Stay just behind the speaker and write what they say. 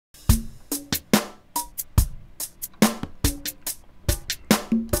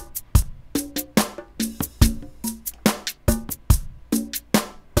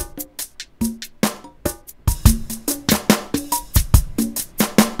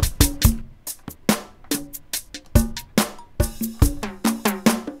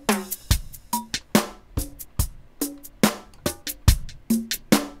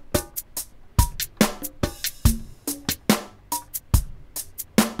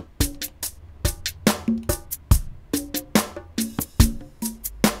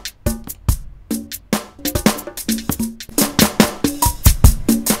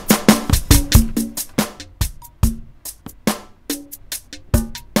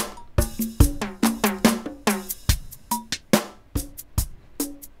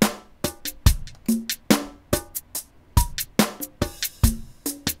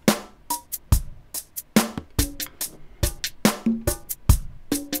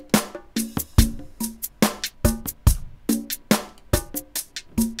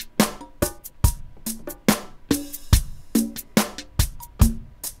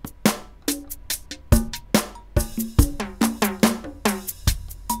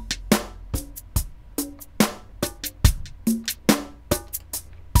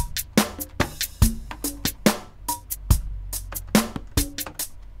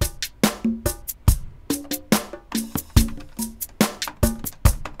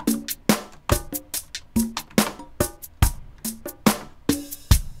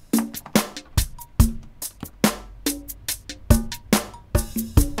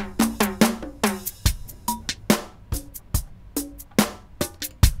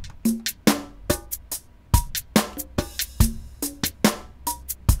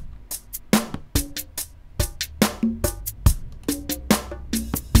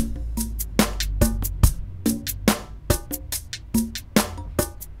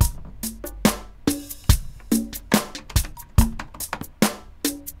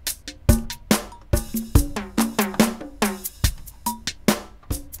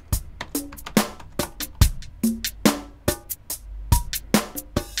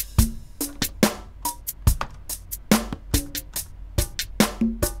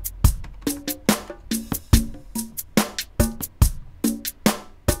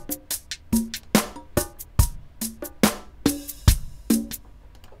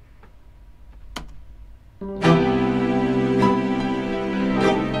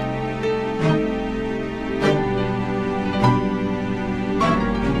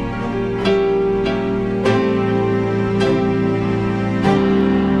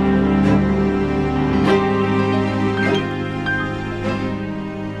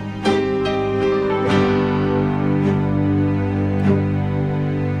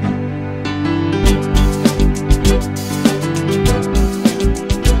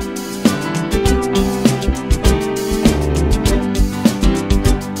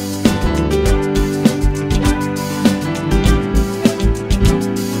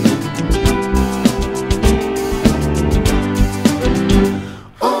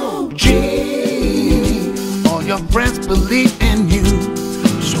believe in you.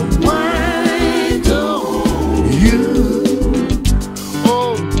 So why don't you,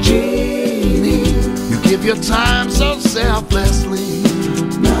 oh Jeannie, you give your time so selflessly.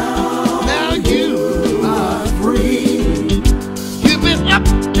 Now you are free. You've been up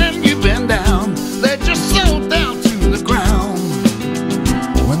and you've been down, let your soul down to the ground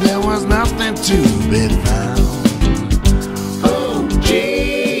when there was nothing to be found. Oh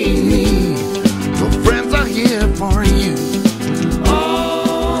Jeannie, your friends are here for you. Always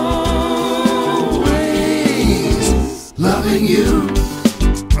loving you,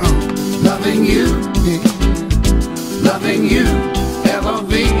 loving you, loving you,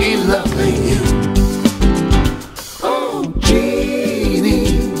 L-O-V-E, loving you. Oh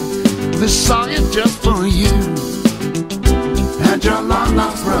Jeannie, this song is just for you and your long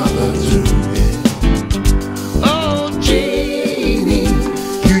lost brother too. Oh Jeannie,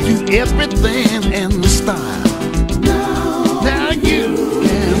 you do everything in style. Now you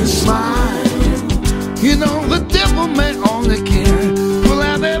can smile. You know the devil may only care, pull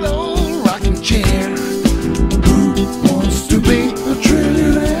out that old rocking chair. Who wants to be a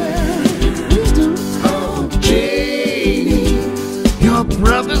trillionaire? Oh Jeannie, your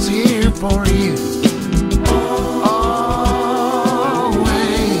brother's here for you. Always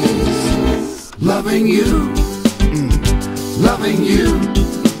loving you, loving you,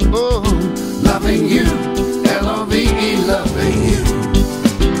 oh, loving you, L-O-V-E, loving you.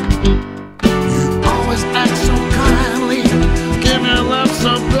 You always act so kindly, give your love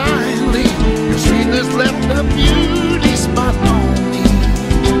so blindly. Your sweetness left a beauty spot on me.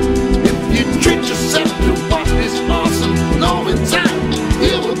 If you treat yourself to what is awesome, know in time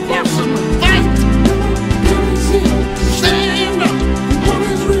it will blossom. Fight, stand up, what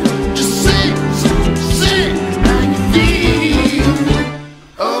is real? Just sing how you feel.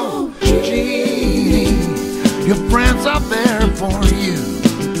 Oh, Jeannie,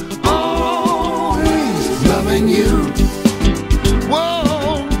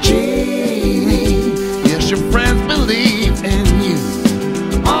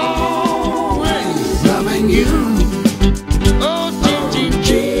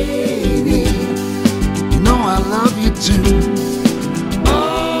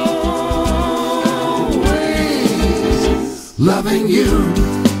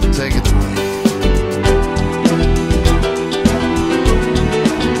 take it away.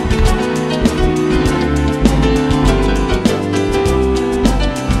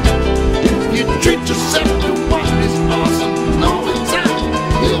 You treat yourself to what is awesome. No, in time,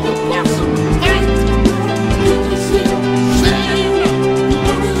 you will blossom. Fight. You can see, say no,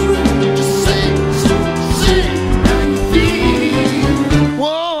 what is real. Just say, how you feel.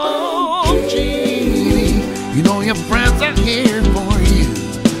 Whoa, Jeannie, you know your friends are here for you.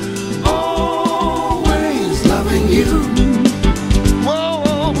 Always loving you.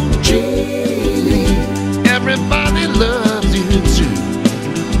 Whoa, Jeannie, everybody loves you too.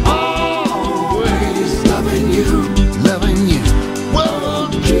 Always loving you, loving you. Whoa,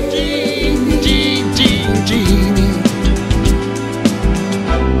 Jeannie, Jeannie.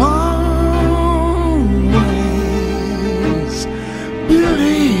 Always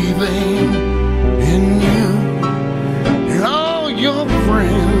believing in you. And all your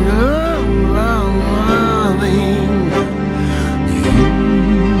friends are loving you.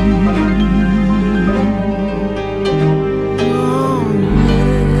 Oh,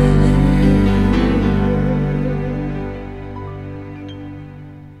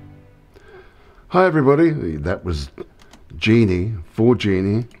 Hi everybody, that was Jeannie, for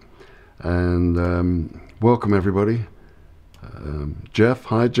Jeannie, and welcome everybody. Jeff,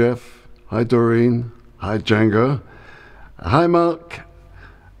 hi Doreen, hi Django, hi Mark,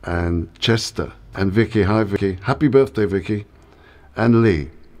 and Chester, and Vicky, hi Vicky, happy birthday Vicky, and Lee,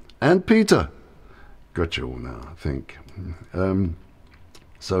 and Peter. Got you all now, I think.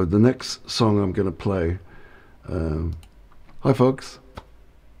 So the next song I'm going to play, hi folks,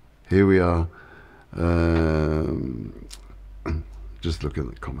 here we are. Just look at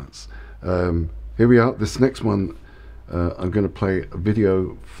the comments. Here we are. This next one, I'm going to play a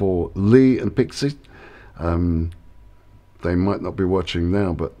video for Lee and Pixie. They might not be watching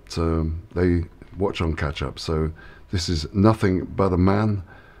now, but they watch on catch up. So this is Nothing But a Man,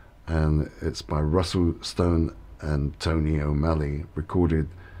 and it's by Russell Stone and Tony O'Malley, recorded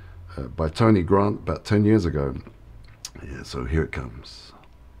by Tony Grant about 10 years ago. Yeah, so here it comes.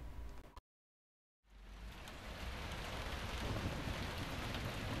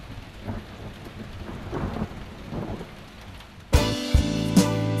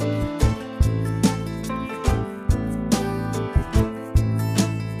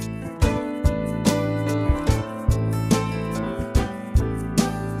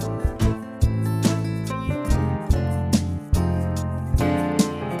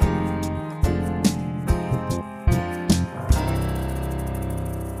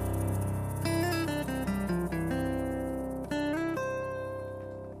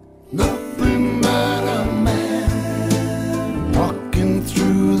 Nothing but a man walking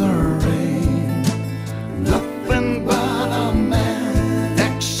through the rain. Nothing but a man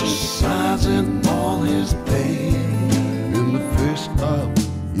exercising all his pain in the face of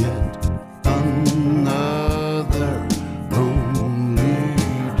yet another lonely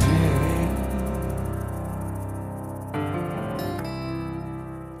day.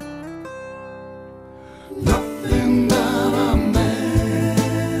 Nothing but a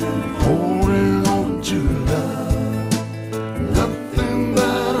holding on to love. Nothing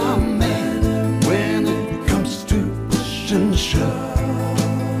but a man when it comes to push and shove.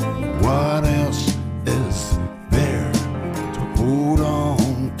 What else is there to hold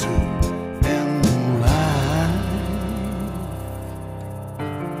on to in life?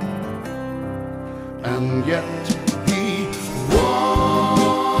 And yet he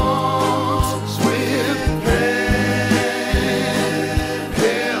walks with head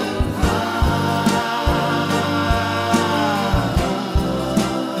held high.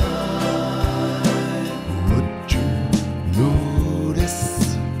 Would you notice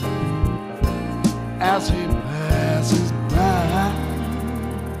as he passes by?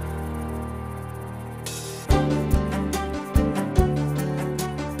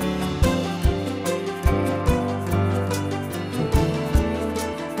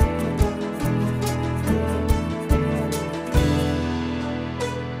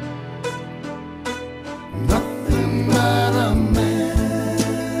 Nothing but a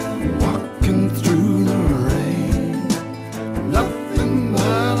man walking through the rain. Nothing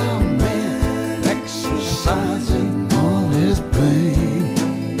but a man exercising all his pain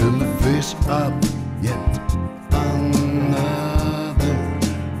in the face of yet another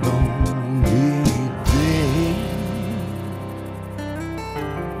lonely day.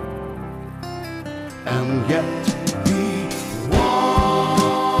 And yet he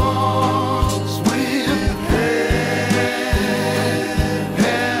walks with head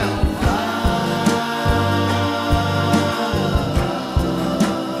held high.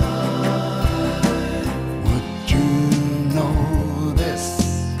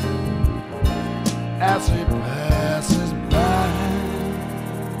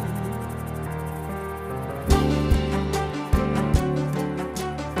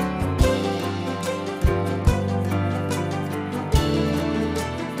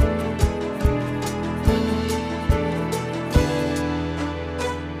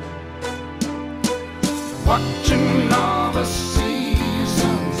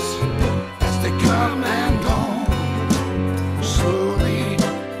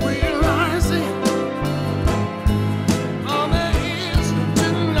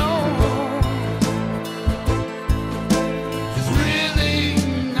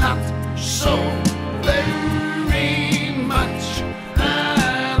 so very much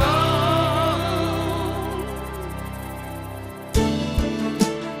at all.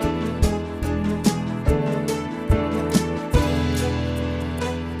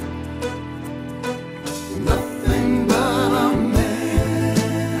 Nothing but a man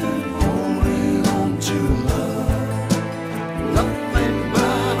holding on to love. Nothing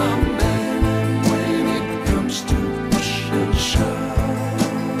but a man when it comes to push and shove.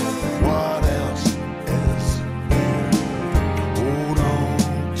 What else is there to hold on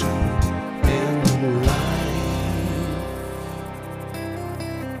to in life?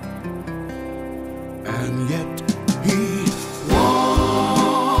 And yet he walks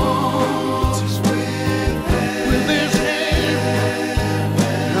with his head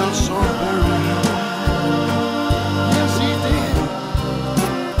held so very high. Yes, he did.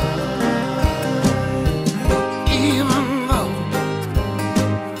 Even though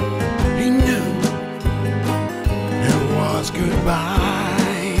he knew it was goodbye,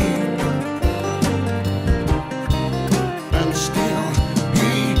 and still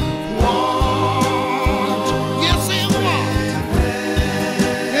he walked. Yes, he walked.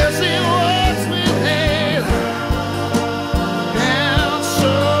 Yes, he walks with head held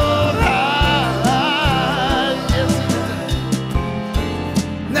so high. Yes, he does.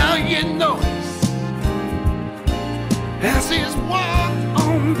 Now you notice as he's walk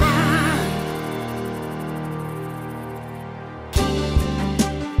on by.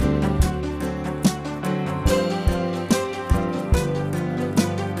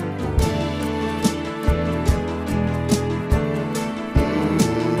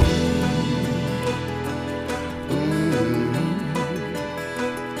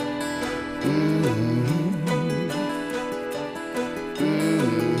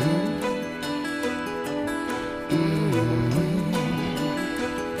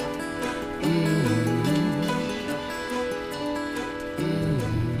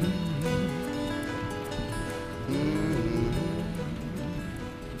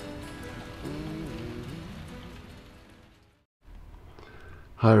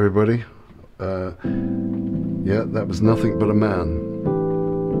 Hi everybody. Yeah, that was Nothing But a Man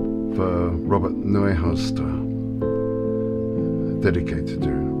for Robert Neuhauster. Dedicated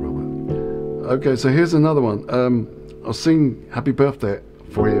to Robert. Okay, so here's another one. I'll sing Happy Birthday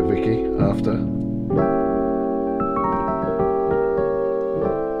for you, Vicky, after.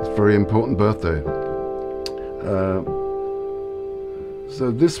 It's a very important birthday. So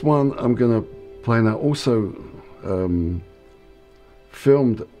this one I'm gonna play now, also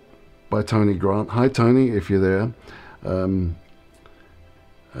filmed by Tony Grant. Hi Tony, if you're there. And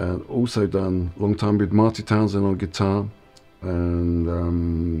also done a long time with Marty Townsend on guitar. And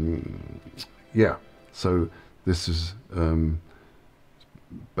yeah, so this is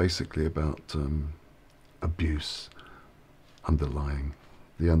basically about abuse,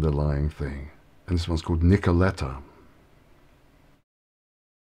 the underlying thing. And this one's called Nicoletta.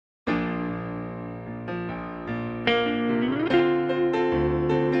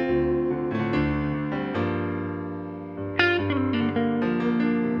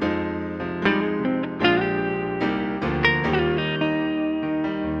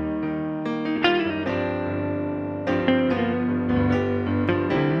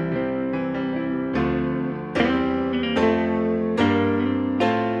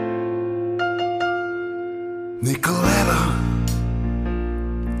 Nicoletta,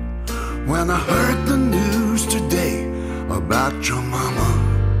 when I heard the news today about your mama,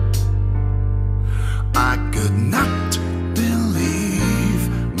 I could not believe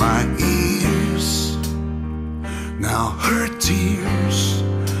my ears. Now her tears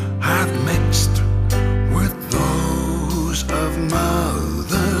have mixed with those of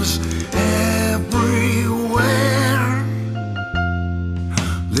mothers everywhere.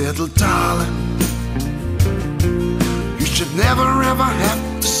 Little darling, you should never ever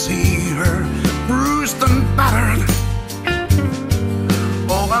have to see her bruised and battered.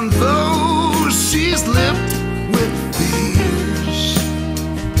 Oh, and though she's lived with fears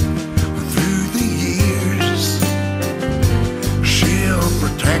through the years, she'll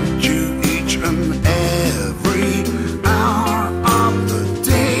protect you each and every hour of the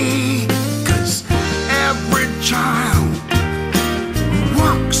day. 'Cause every child who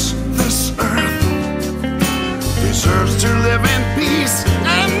walks this earth deserves to live in peace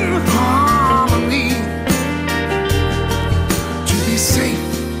and harmony, to be safe,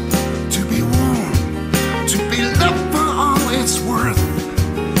 to be warm,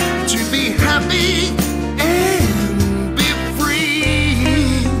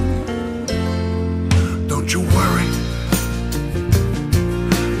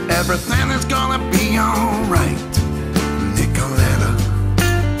 everything is gonna be alright, Nicoletta.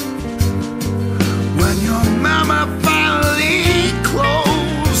 When your mama finally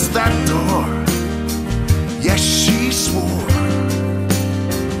closed that door, yes, she swore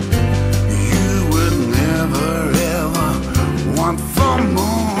you would never ever want for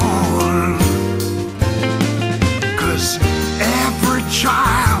more. 'Cause every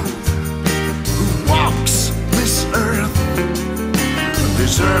child who walks this earth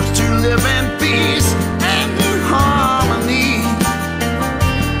deserves to live in peace and harmony,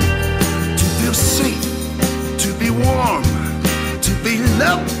 to feel safe, to be warm, to be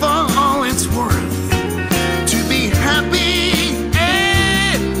loved for all it's worth, to be happy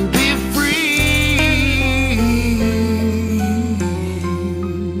and be free.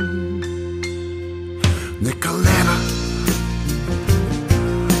 Nicoletta,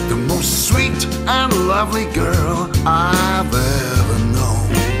 the most sweet and lovely girl I've ever known.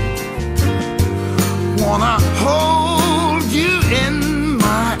 Wanna hold you in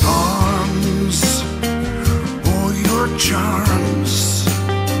my arms. Oh, your charms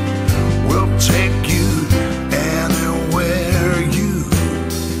will take you anywhere you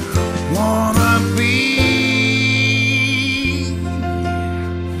wanna be.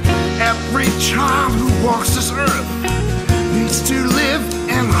 Every child who walks this earth needs to live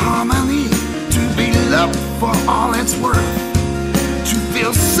in harmony, to be loved for all it's worth, to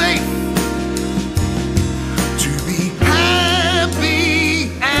feel safe, to be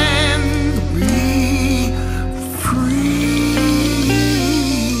happy and be free.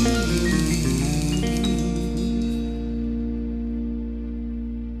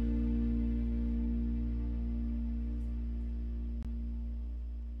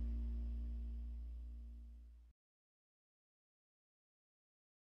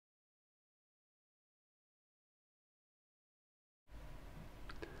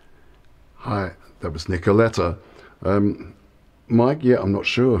 Hi, that was Nicoletta. Mike, yeah, I'm not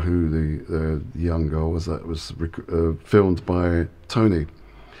sure who the young girl was. That was filmed by Tony.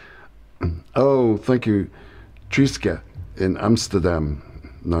 Oh, thank you, Triske in Amsterdam.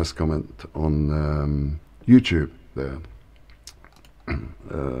 Nice comment on YouTube there.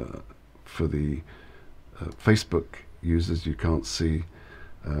 For the Facebook users, you can't see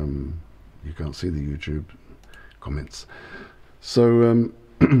the YouTube comments. So.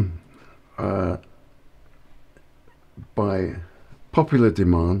 By popular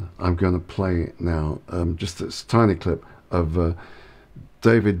demand, I'm going to play now just this tiny clip of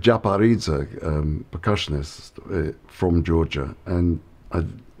David Japaridze, percussionist from Georgia, and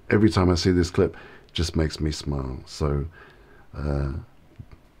every time I see this clip, it just makes me smile. So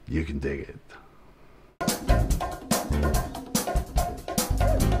you can dig it.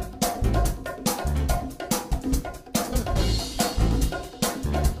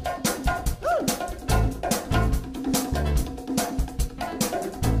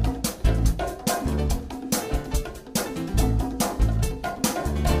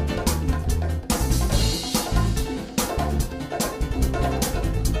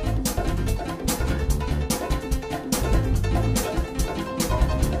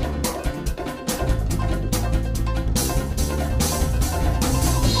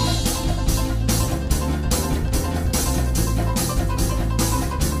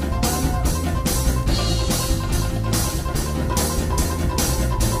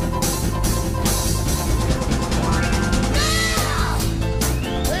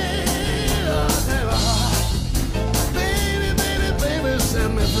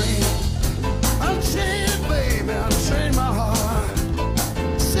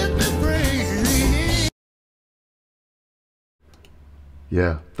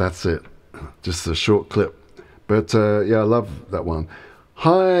 Yeah, that's it. Just a short clip. But yeah, I love that one.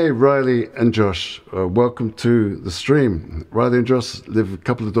 Hi, Riley and Josh. Welcome to the stream. Riley and Josh live a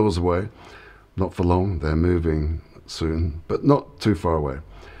couple of doors away. Not for long. They're moving soon, but not too far away.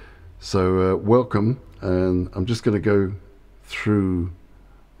 So welcome. And I'm just going to go through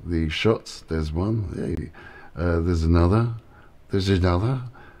the shots. There's one. Hey. There's another. There's another.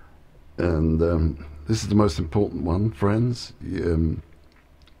 And this is the most important one, friends.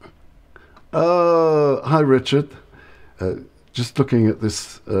 Hi, Richard. Just looking at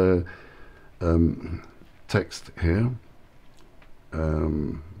this text here.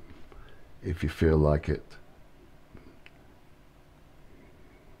 If you feel like it,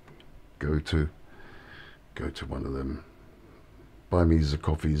 go to one of them. Buy me the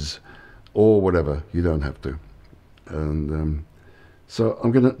coffees or whatever. You don't have to. And so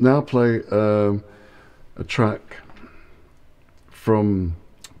I'm going to now play a track from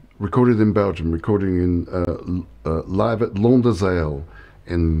recorded in Belgium, recording in live at Londerzale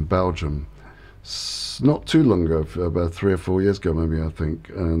in Belgium. Not too long ago, about 3 or 4 years ago maybe, I think.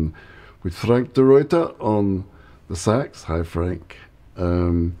 And with Frank de Ruyter on the sax. Hi, Frank.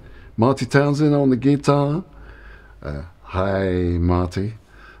 Marty Townsend on the guitar. Hi, Marty.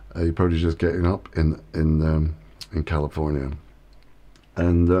 You're probably just getting up in California.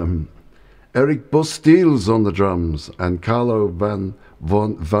 And Eric Bostiels on the drums, and Carlo van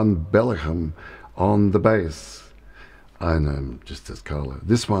Belleghem on the bass. I know him just as Carlo.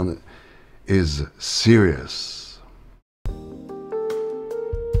 This one is Serious.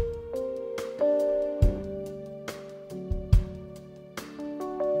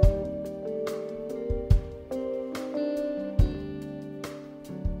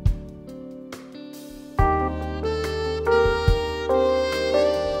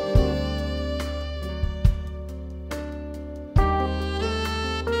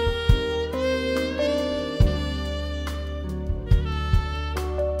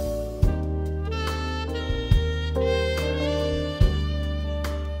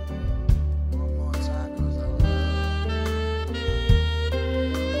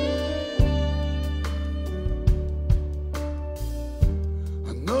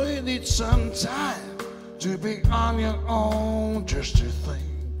 Some time to be on your own, just to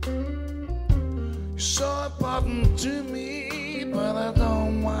think you're so important to me, but I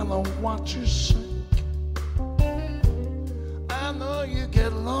don't wanna watch you sink. I know you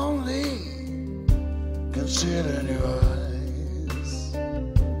get lonely, considering your eyes.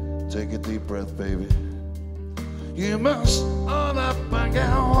 Take a deep breath, baby. You must own up and get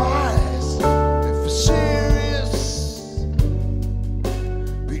wise. If you're serious,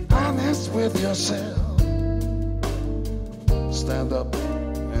 honest with yourself. Stand up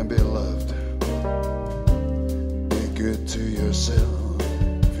and be loved. Be good to yourself.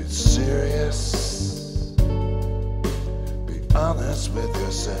 If it's serious, be honest with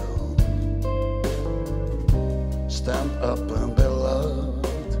yourself. Stand up and be loved,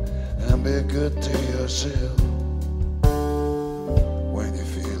 and be good to yourself. When you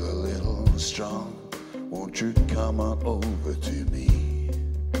feel a little strong, won't you come on over to me?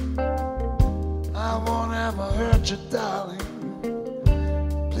 I won't ever hurt you, darling.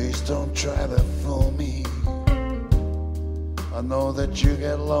 Please don't try to fool me. I know that you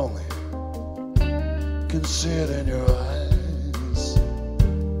get lonely, considering your eyes.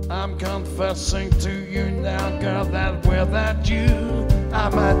 I'm confessing to you now, girl, that without you I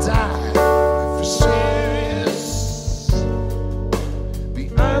might die. If you're serious, be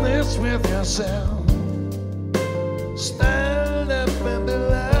honest with yourself. Stand up and be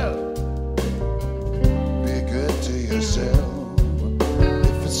loud. Yourself.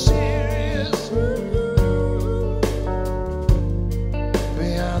 If it's serious, be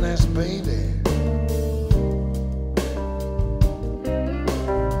honest, baby.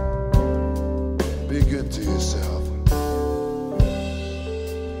 Be good to yourself.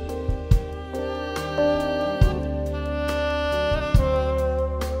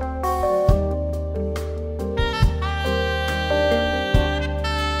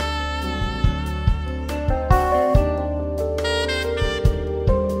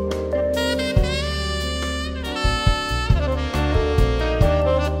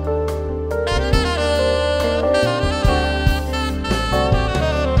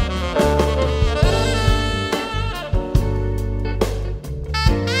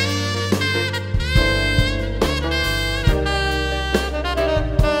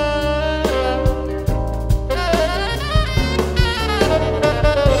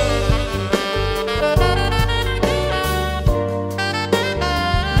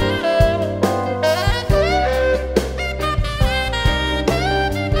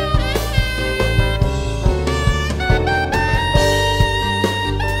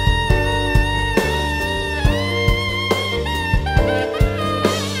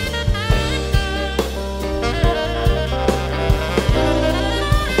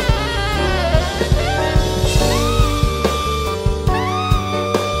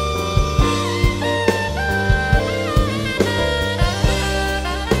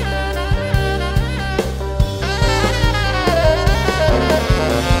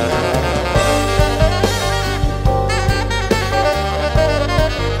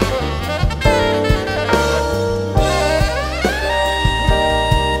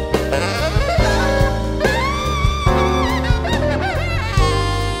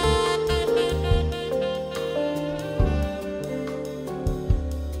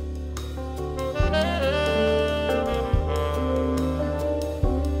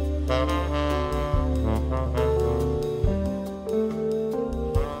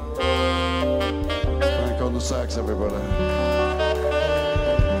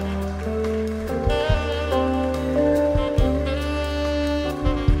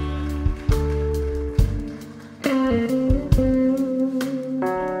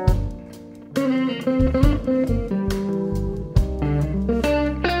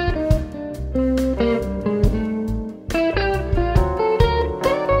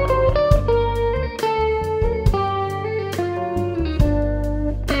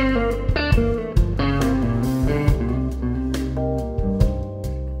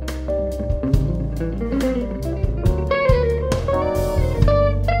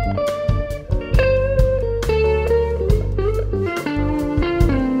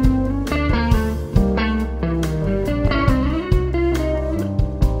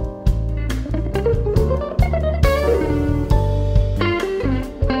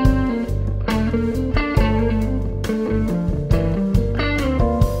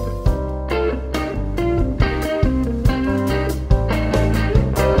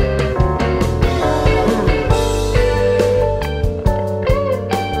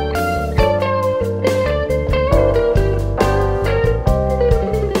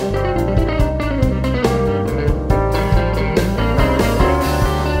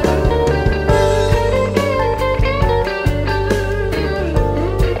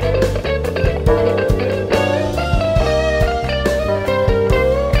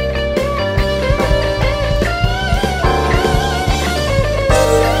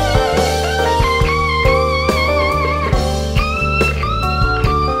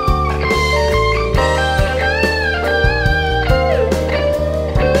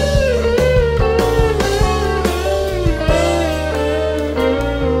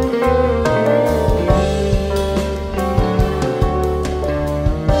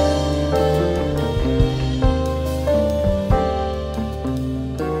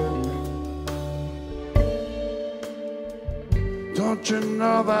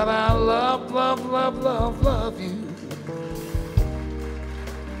 know that I love, love, love, love, love you.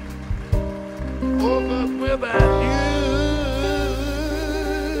 Oh, but without you,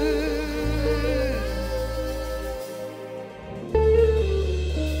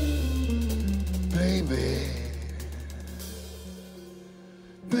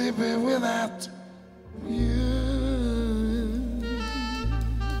 baby, without you,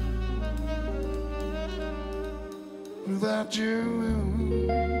 without you,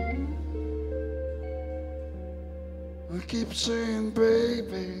 I keep saying,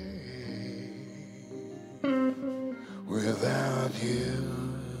 baby, without you,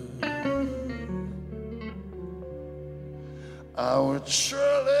 I would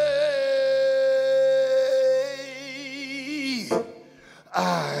surely,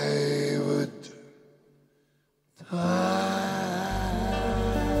 I would die.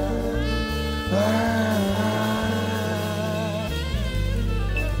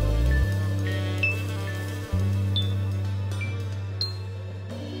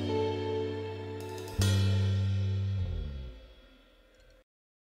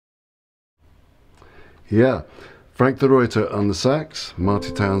 Yeah, Frank de Ruyter on the sax,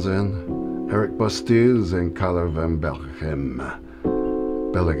 Marty Townsend, Eric Bastiles and Carlo van Bellegem.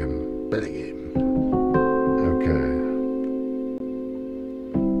 Okay.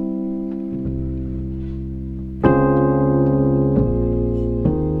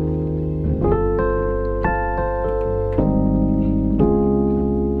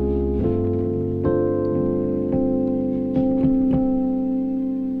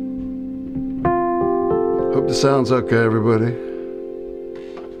 Hope the sound's okay, everybody.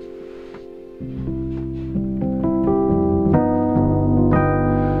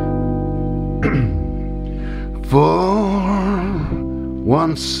 For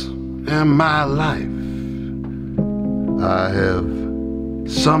once in my life, I have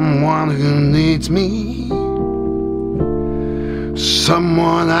someone who needs me,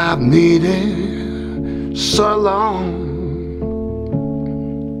 someone I've needed so long.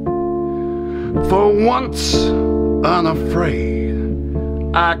 For once unafraid,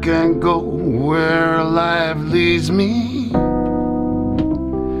 I can go where life leads me.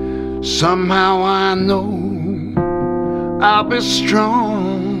 Somehow I know I'll be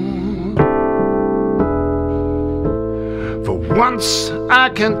strong. For once I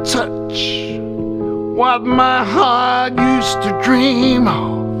can touch what my heart used to dream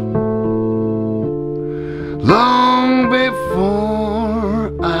of, long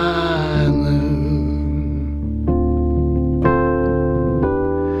before I knew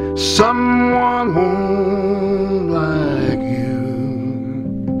someone won't like you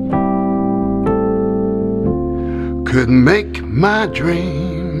could make my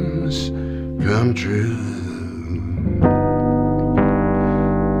dreams come true.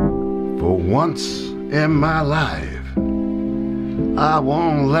 For once in my life, I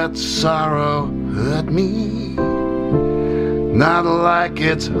won't let sorrow hurt me, not like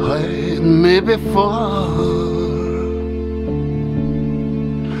it's hurt me before.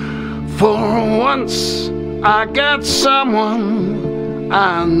 For once I got someone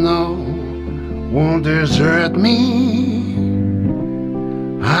I know won't desert me.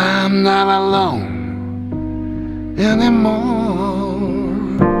 I'm not alone anymore.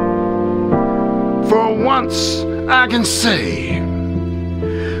 For once I can say,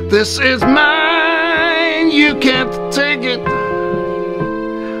 this is mine, you can't take it.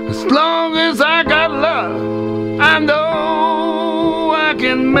 As long as I got love, I know I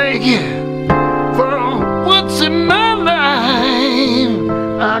can make it. For once in my life,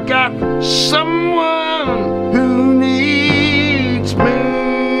 I got someone who needs me.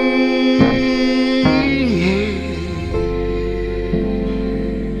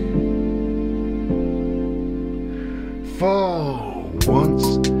 For once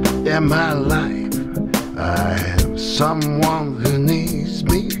in my life, I have someone who needs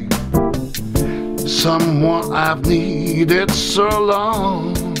me, someone I've needed so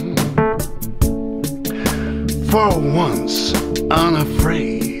long. For once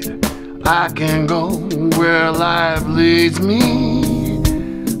unafraid, I can go where life leads me.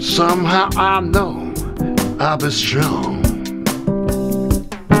 Somehow I know I'll be strong.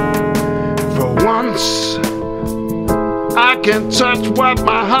 For once I can touch what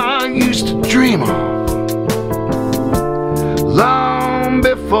my heart used to dream of, long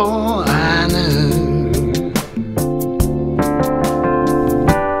before I knew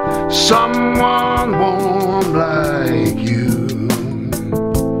someone warm like you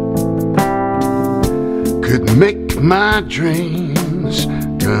could make my dreams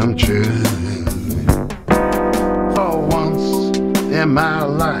come true. For once in my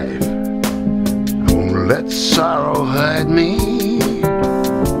life. I won't let sorrow hurt me,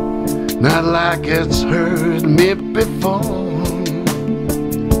 not like it's hurt me before.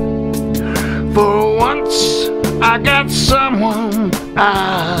 For once I got someone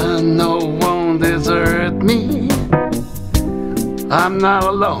I know won't desert me. I'm not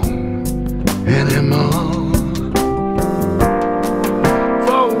alone anymore.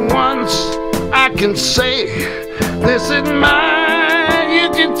 For once I can say, this is mine, you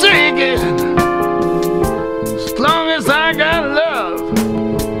can take it. As long as I got love,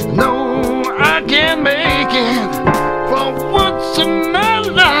 no, I can make it. For once in my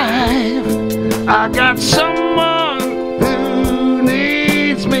life, I got someone who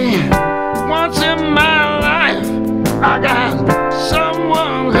needs me. Once in my life, I got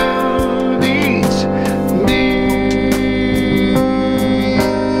someone who needs me.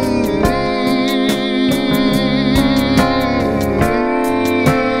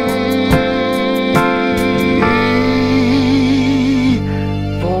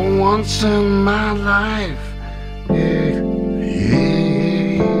 For once in my life, yeah.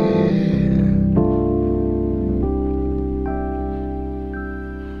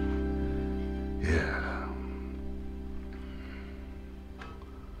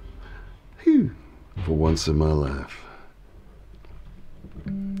 For once in my life.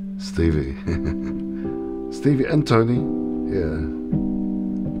 Stevie. Stevie and Tony. Yeah.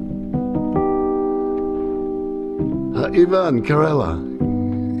 Hi, Ivan Karela.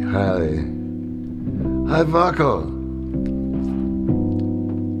 Hi. Hi, Varko.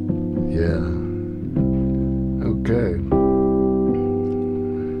 Yeah. Okay.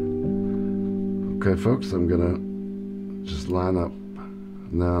 Okay, folks, I'm gonna just line up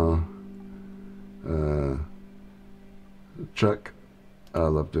now. Track, I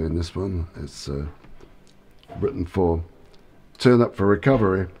love doing this one. It's written for Turn Up for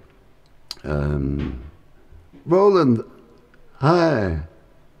Recovery. Roland, hi.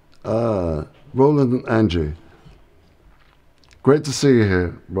 Roland and Angie. Great to see you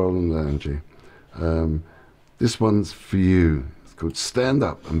here, Roland and Angie. This one's for you. It's called Stand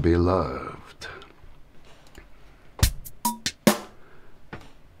Up and Be Loved.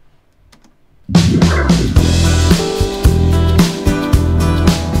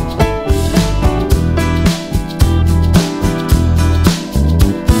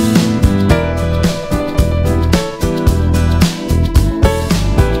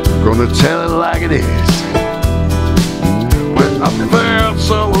 Gonna tell it like it is. When I felt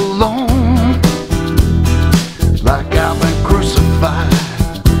so alone, like I've been crucified,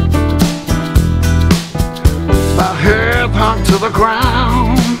 my head hung to the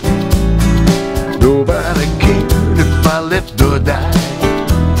ground. Nobody cared if I lived or died.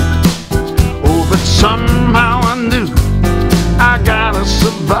 Oh, but somehow I knew I gotta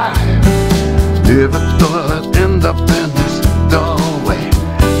survive. Never thought I'd end up in this doorway,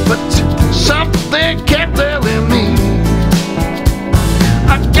 but something kept telling me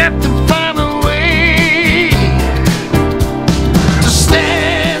I got to find a way to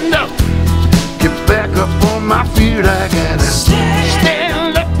stand up, get back up on my feet. I gotta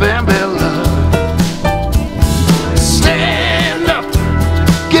stand up and be loved. Stand up,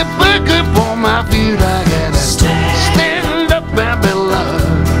 get back up on my feet. I gotta stand up and be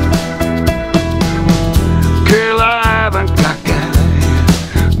loved. Girl, I haven't got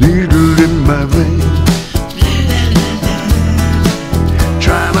needle in my vein,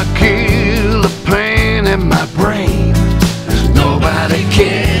 trying to kill the pain in my brain. Nobody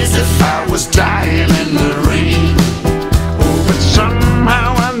cares if I was dying in the rain. Oh, but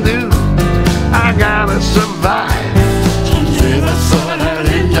somehow I knew I gotta survive. Never thought I'd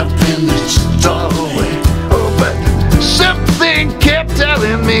end up in this doorway. Oh, but something kept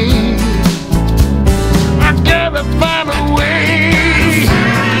telling me I gotta find a way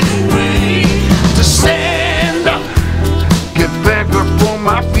to stand up, get back up on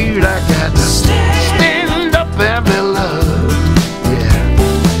my feet. I got to stand up and be loved.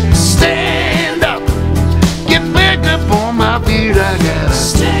 Yeah. Stand up, get back up on my feet. I got to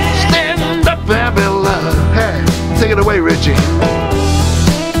stand up and be loved. Hey, take it away, Richie.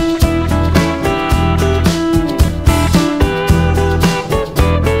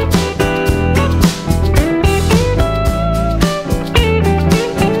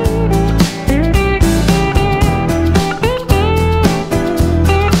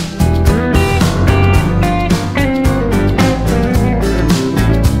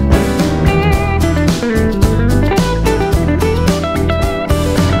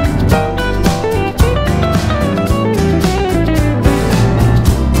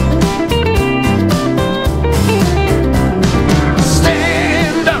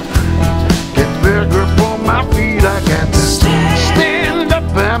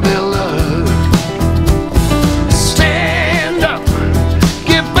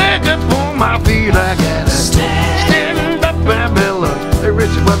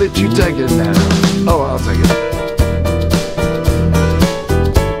 let you take it now. Oh, I'll take it.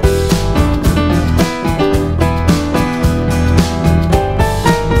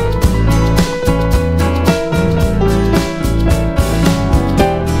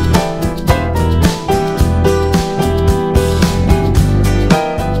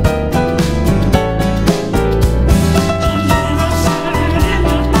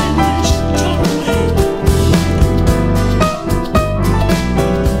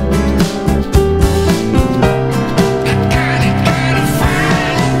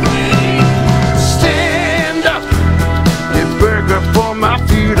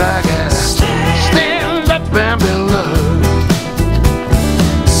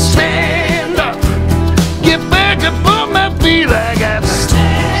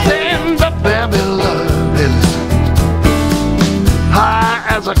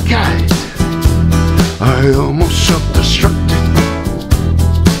 I almost self-destructed.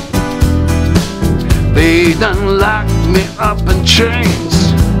 They done locked me up in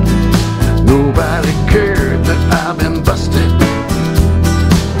chains. Nobody cared that I've been busted.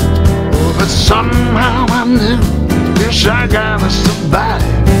 Oh, but somehow I knew, guess I gotta survive.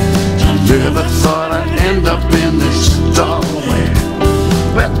 Never thought I'd end up in this doorway,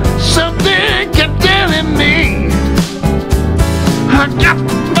 but something kept telling me I got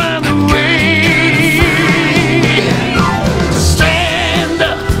to find a way. Stand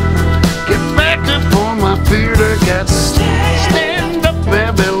up, get back up on my feet. I got to stand up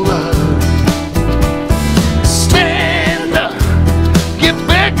and be loved. Stand up, get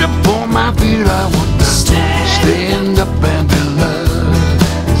back up on my feet. I want to stand up and be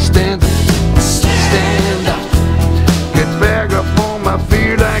loved. Stand up, stand up, get back up on my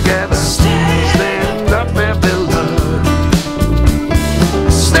feet. I got to stand up and be loved.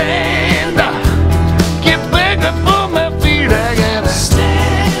 Stand up.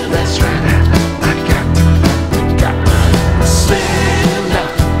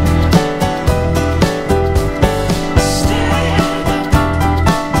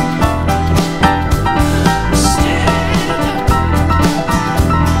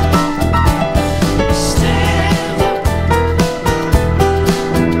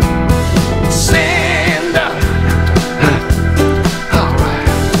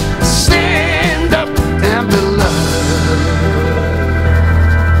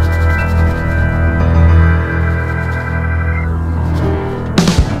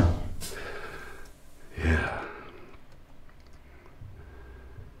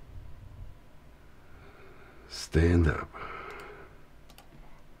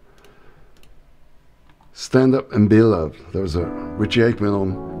 Stand up and be loved. There was a Richie Aikman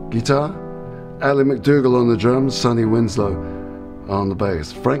on guitar, Ali McDougall on the drums, Sonny Winslow on the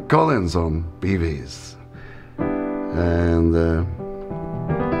bass, Frank Collins on BVs, and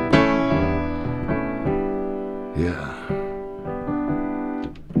yeah.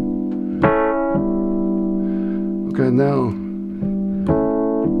 Okay, now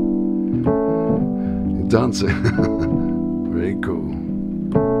dancing. Very cool.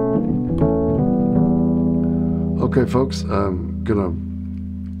 Okay, folks, I'm gonna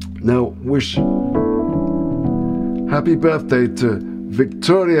now wish happy birthday to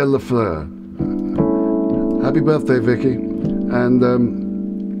Victoria Lafleur. Happy birthday, Vicky. And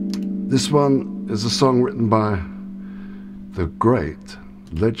this one is a song written by the great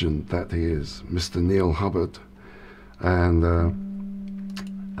legend that he is, Mr. Neil Hubbard. And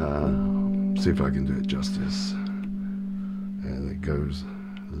see if I can do it justice. And it goes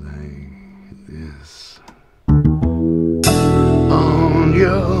like this. On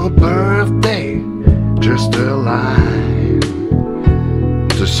your birthday, just a line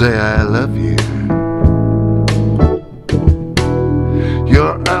to say I love you.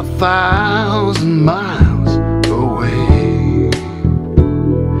 You're 1,000 miles away,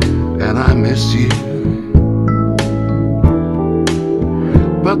 and I miss you.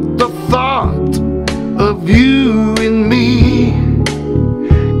 But the thought of you and me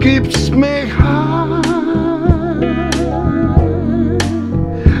keeps me high,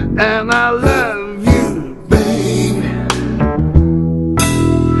 and I love you, baby.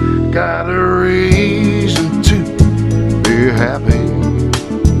 Got a reason to be happy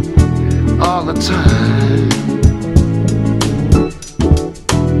all the time,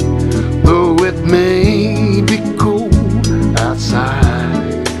 though it may be cold outside.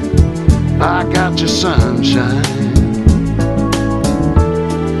 I got your sunshine.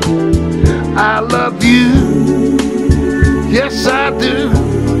 I love you, yes I do.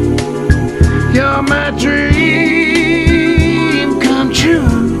 You're my dream come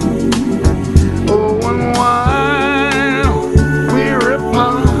true. Oh, and while we're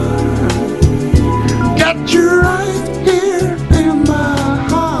apart,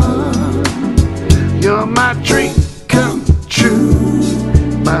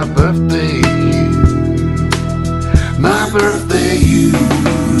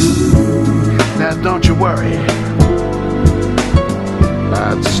 worry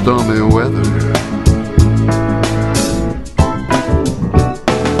about stormy weather.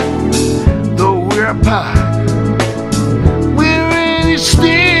 Though we're apart, we're really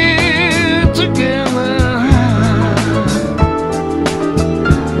still together.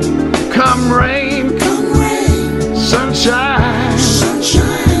 Come rain, sunshine,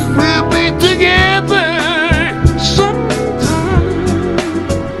 we'll be together sometime.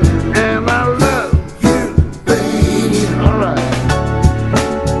 And I love you, baby. All right.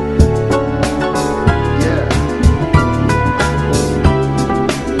 Yeah.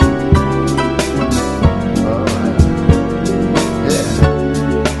 All right. Yeah.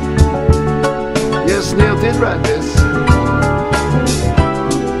 Yes, Neil did write this.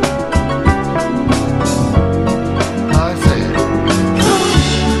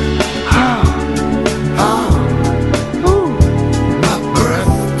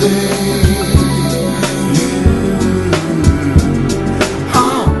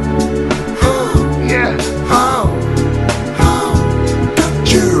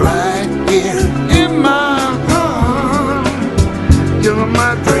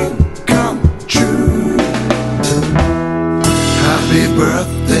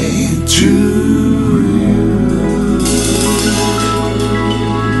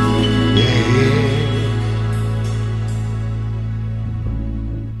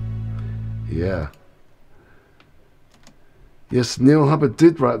 Yeah. Yes, Neil Hubbard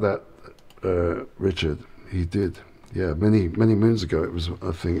did write that, Richard. He did. Yeah, many moons ago. It was,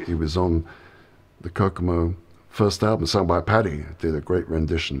 I think he was on the Kokomo first album, sung by Paddy. Did a great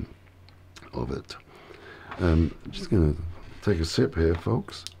rendition of it. I'm just going to take a sip here,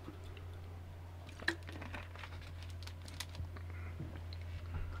 folks.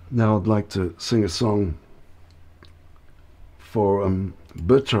 Now I'd like to sing a song for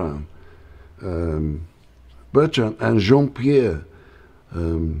Bertrand. Bertrand and Jean-Pierre.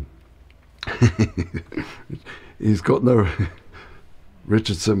 He's got no...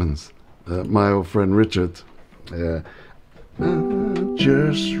 Richard Simmons, my old friend Richard. I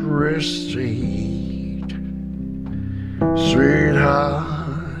just received,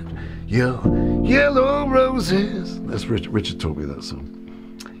 sweetheart, your yellow roses. That's Richard taught me that song.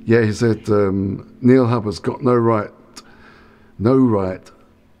 Yeah, he said Neil Hubbard's got no right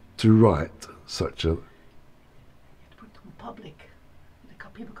to write such a... Public.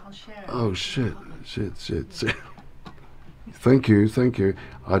 People can't share. Oh shit. Thank you.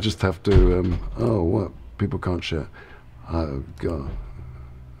 I just have to. Oh, what? People can't share. Oh God.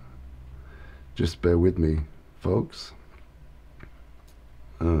 Just bear with me, folks.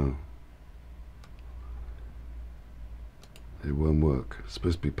 Oh. It won't work. It's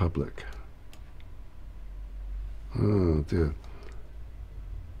supposed to be public. Oh dear.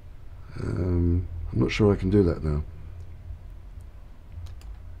 I'm not sure I can do that now.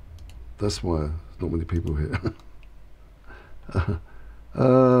 That's why there's not many people here. Here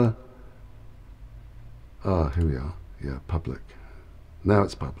we are. Yeah, public. Now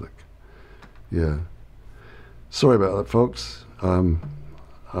it's public. Yeah. Sorry about that, folks.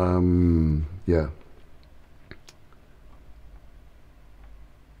 Yeah.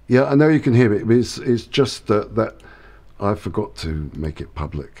 Yeah, I know you can hear it. It's just that I forgot to make it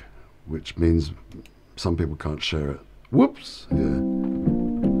public, which means some people can't share it. Whoops. Yeah.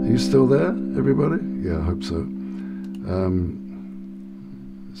 Are you still there, everybody? Yeah, I hope so.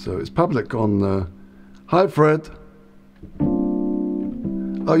 So it's public on... Hi, Fred.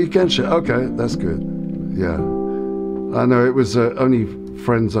 Oh, you can share. Okay, that's good. Yeah. I know it was only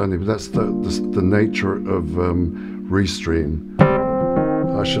friends only, but that's the nature of Restream.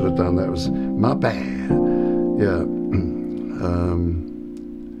 I should have done that. It was my bad. Yeah.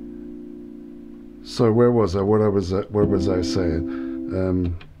 So where was I? What was I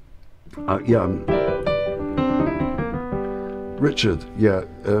saying? Yeah. Richard. Yeah.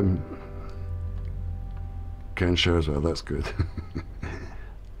 Can share as well. That's good.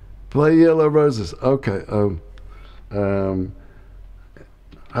 Play Yellow Roses. Okay. I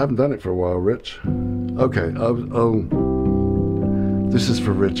haven't done it for a while, Rich. Okay. This is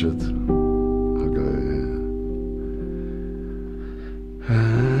for Richard. Okay.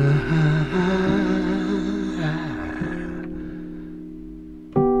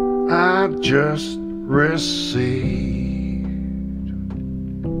 I just received,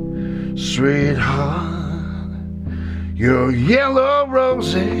 sweetheart, your yellow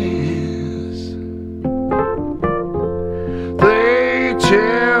roses. They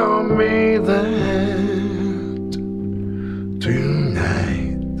tell me that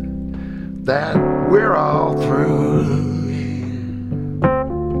tonight that we're all through.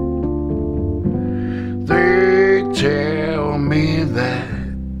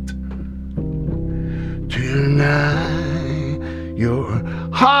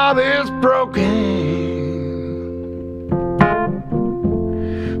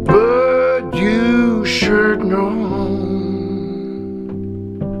 no,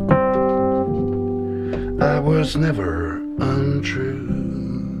 I was never untrue.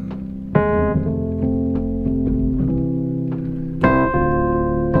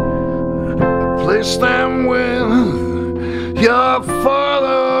 Place them with your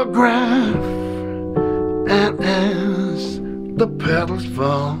photograph, and as the petals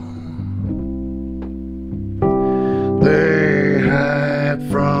fall, they hide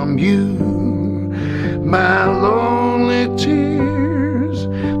from you my lonely tears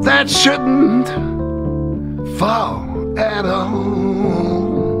that shouldn't fall at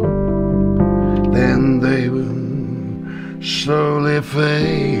all. Then they will slowly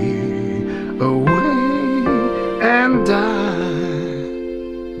fade away and die.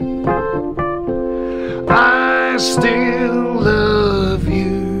 I still love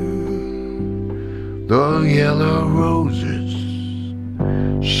you. The yellow roses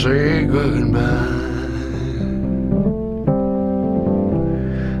say goodbye.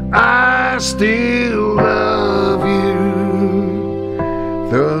 I still love you.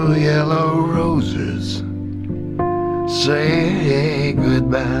 The yellow roses say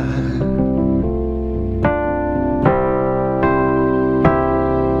goodbye.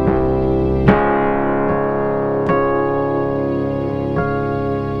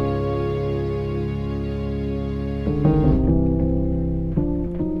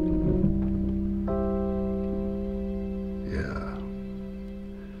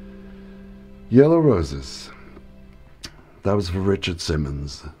 Yellow Roses. That was for Richard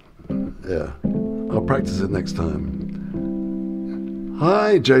Simmons. Yeah, I'll practice it next time.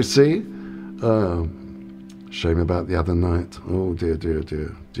 Hi, JC. Shame about the other night. Oh dear, dear,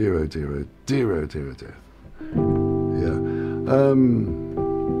 dear, dear, oh dear, oh dear, oh dear, oh dear. Yeah.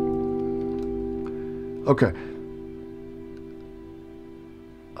 Okay.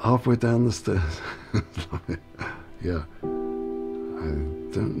 Halfway down the stairs. Yeah. I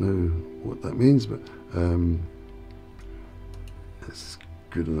don't know what that means, but it's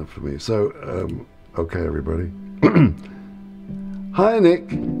good enough for me. So, okay, everybody. Hi, Nick.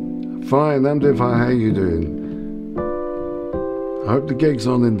 Fine, I'm doing fine. How are you doing? I hope the gig's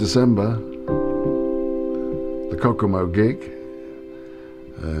on in December. The Kokomo gig.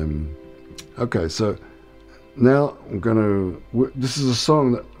 Okay, so now I'm going to... This is a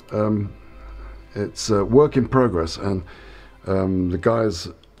song that... it's a work in progress, and the guys...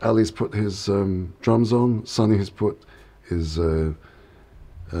 Ali's put his drums on, Sonny has put his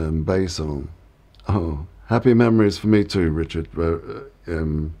bass on. Oh, happy memories for me too, Richard.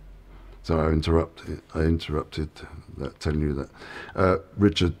 So I interrupted that, telling you that.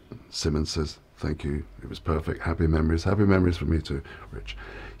 Richard Simmons says, thank you, it was perfect. Happy memories for me too, Rich.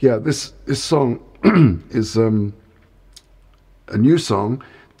 Yeah, this song is a new song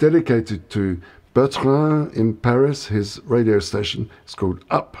dedicated to Bertrand in Paris, his radio station. It's called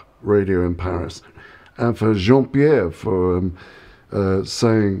Up Radio in Paris. And for Jean-Pierre for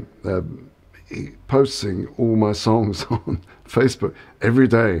saying, posting all my songs on Facebook every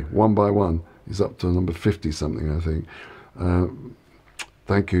day, one by one. He's up to number 50 something, I think.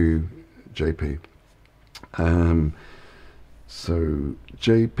 Thank you, JP. So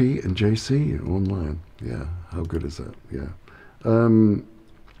JP and JC online. Yeah, how good is that? Yeah.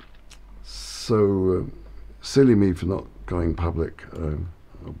 So silly me for not going public.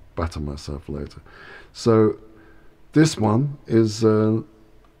 I'll batter myself later. So this one is,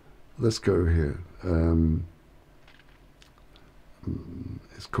 let's go here.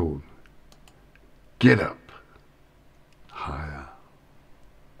 It's called Get Up Higher.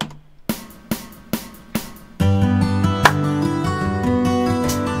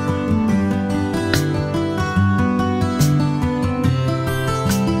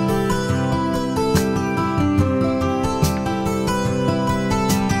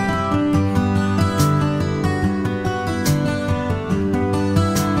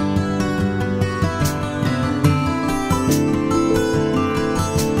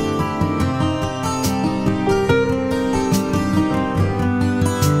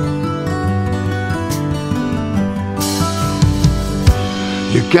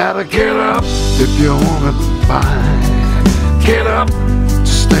 You gotta get up if you wanna fight. Get up to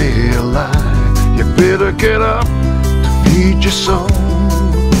stay alive. You better get up to feed your soul.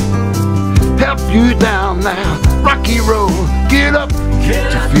 Help you down that rocky road. Get up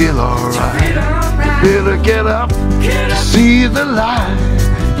to feel alright. You better get up to see the light.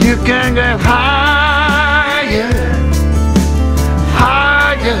 You can get higher,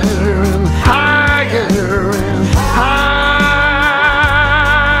 higher and higher and higher.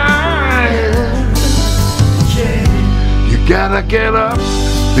 You gotta get up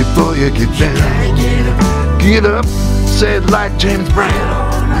before you get down. Get up, said like James Brown.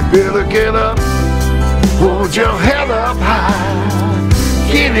 You better get up, hold your head up high.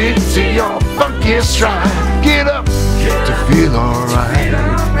 Get into your funky stride. Get up to feel alright.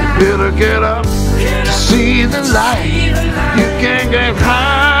 You better get up to see the light. You can get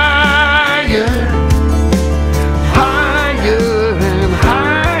higher, higher and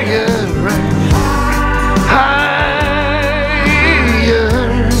higher and higher.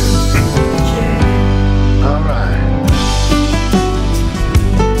 All right.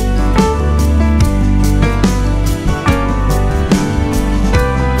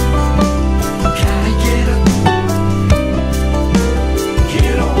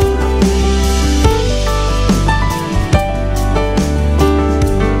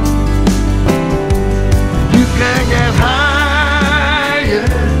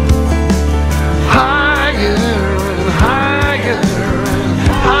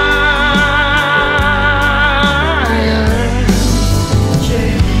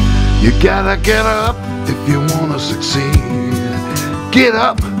 You gotta get up if you wanna succeed. Get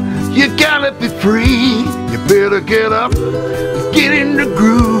up, you gotta be free. You better get up, get in the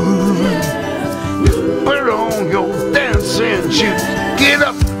groove. Put on your dancing shoes. Get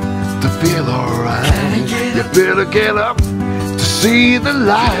up to feel alright. You better get up to see the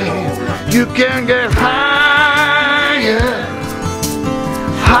light. You can get higher,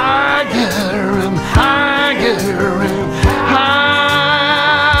 higher and higher and higher.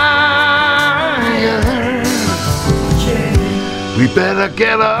 We better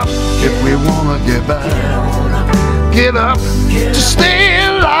get up if we wanna get back. Get up to stay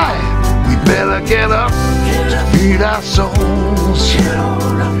alive. We better get up to feed our souls.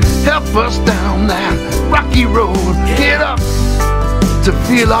 Help us down that rocky road. Get up to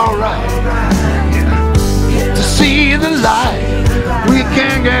feel alright. To see the light. We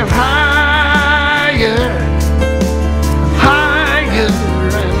can get higher, higher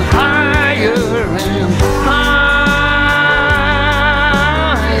and higher and higher.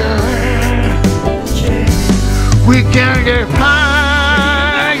 We can get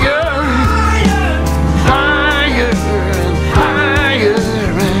higher, higher and higher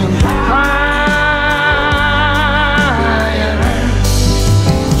and higher.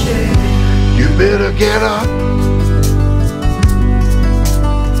 You better get up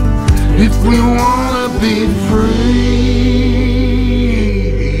if we wanna be free.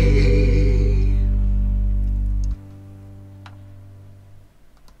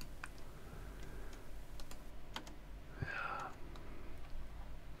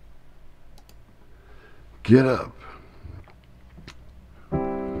 Get up.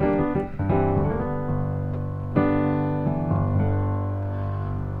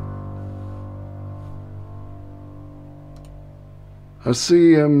 I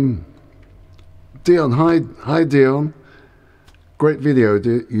see Dion. Hi Dion. Great video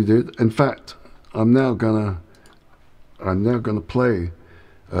you did. In fact, I'm now gonna play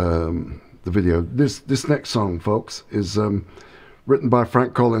the video. This next song, folks, is written by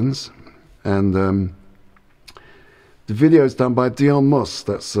Frank Collins, and the video is done by Dion Moss.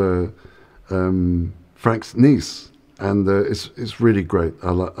 That's Frank's niece, and it's really great.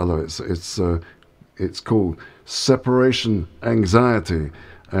 I love it. It's called Separation Anxiety,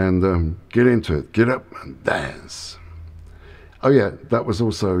 and get into it. Get up and dance. Oh yeah, that was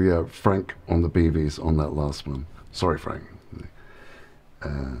also Frank on the BVs on that last one. Sorry, Frank.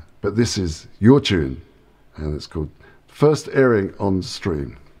 But this is your tune, and it's called First Airing on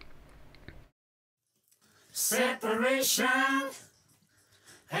Stream. Separation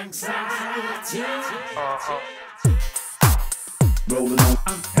anxiety. Rolling on.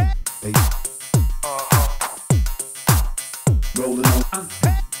 Hey. Rolling on.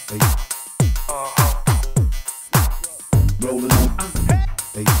 Hey. Rolling on.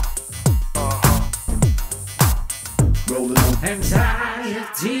 Hey. Rolling on.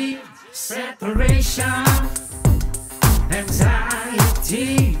 Anxiety, separation,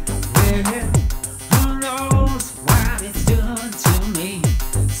 anxiety. Yeah. Who knows what it's doing to me?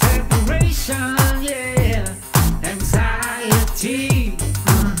 Separation, yeah, anxiety.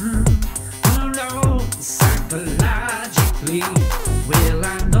 Who knows psychologically? Well, I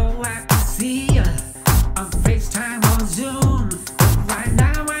know I can see you on FaceTime or Zoom, but right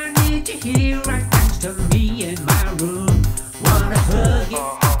now I need you here right next to me in my room. Wanna hug you,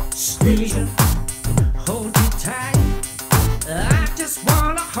 squeeze you, hold you tight.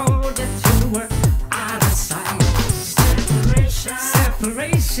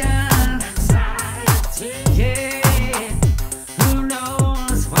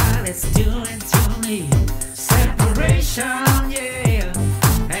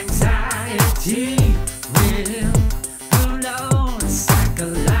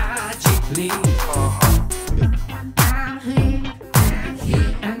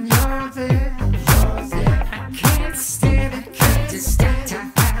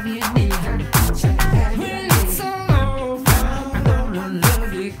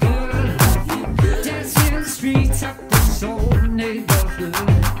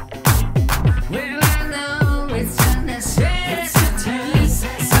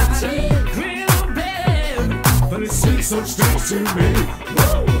 So strange to me.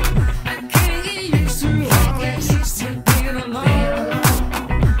 Woo! I can't get used to all that used to being alone.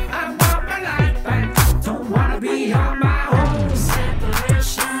 I want my life back. Don't wanna be on my own.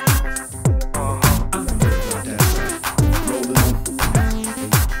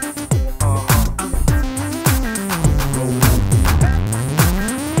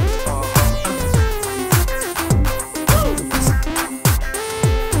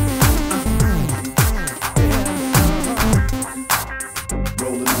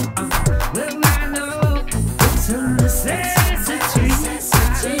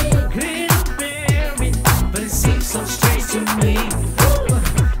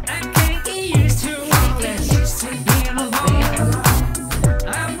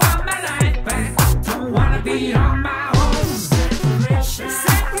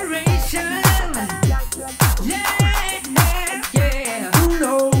 Separation.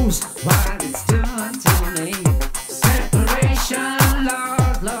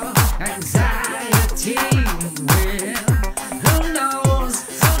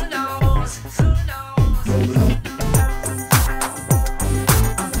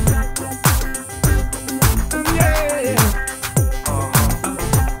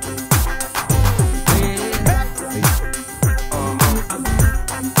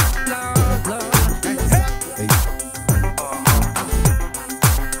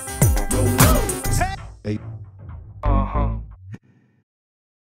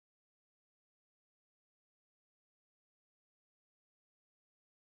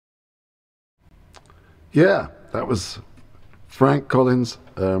 Yeah, that was Frank Collins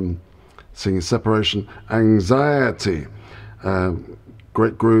singing Separation Anxiety.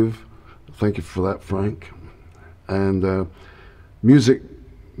 Great groove. Thank you for that, Frank. And music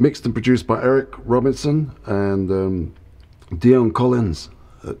mixed and produced by Eric Robinson and Dion Collins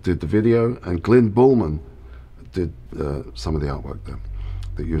did the video, and Glenn Bullman did some of the artwork there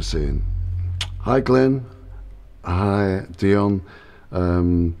that you're seeing. Hi, Glenn. Hi, Dion.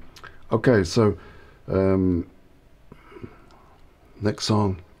 Okay, so next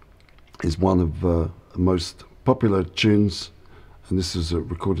song is one of the most popular tunes, and this was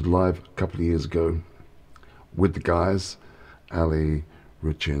recorded live a couple of years ago with the guys, Ali,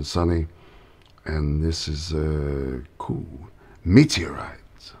 Richie and Sonny, and this is cool, Meteorite.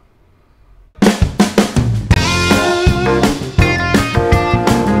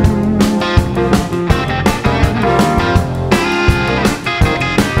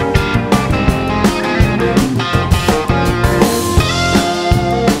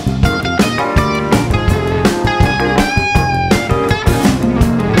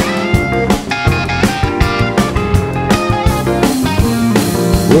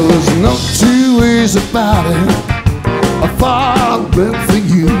 Well, there's no two ways about it. I'm falling for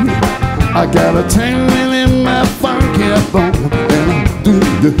you. I got a tingling in my funky bone, and I'm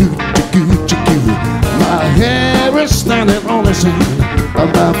doing the hoochie-coochie-coo. My hair is standing on the scene,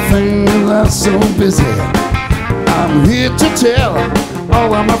 and my fingers are so busy. I'm here to tell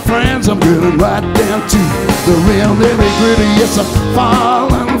all of my friends I'm getting right down to the real nitty-gritty. Yes, I'm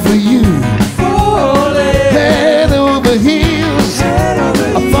falling for you. Head over heels,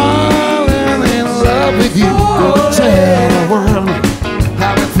 I'm falling in love with you. Gonna tell the world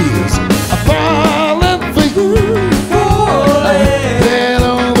how it feels. I'm falling for you. Head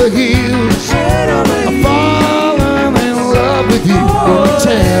over heels, I'm falling in love with you. Gonna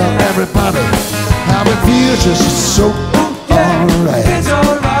tell everybody how it feels. Just so alright.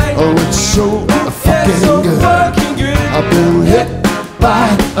 Oh, it's so fucking good. I've been hit by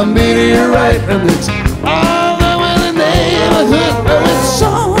a meteorite, and it's all over the neighborhood. Oh, it's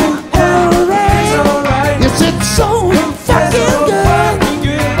so alright. Yes, it's so fucking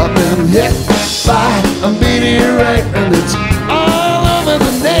good. I've been hit by a meteorite, and it's all over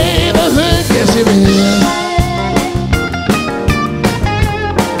the neighborhood. Yes, it is.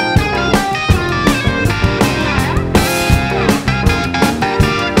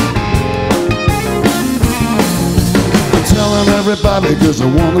 Everybody, cause I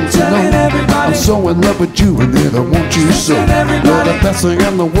want them to know I'm so in love with you, and yet I want you so. You're the best thing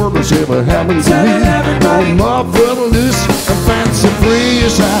in the world that's ever happened to me. No more footloose and fancy free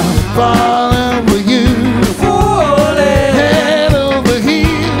as I'm falling for you. Head over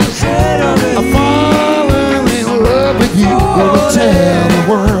heels, I'm falling in love with you. Gonna tell the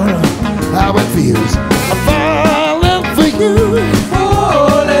world how it feels. I'm falling for you.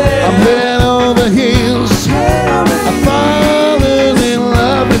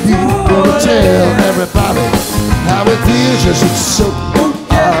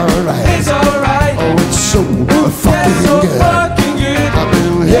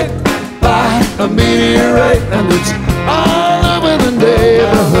 hit by a meteorite, and it's all over the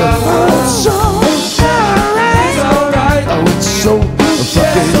neighborhood. Oh, it's so alright. Oh, it's so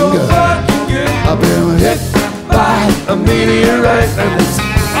fucking good. I've been hit by a meteorite, and it's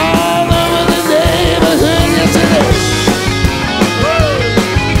all over the neighborhood. Yes, it is.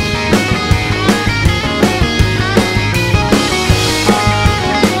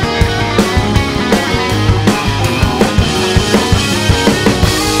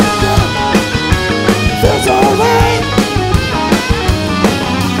 Feels alright.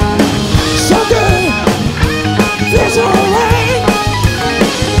 So good. Feels alright.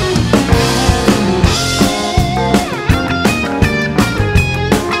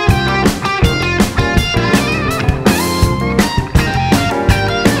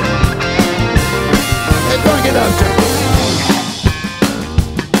 Hey, bring it up, Jack.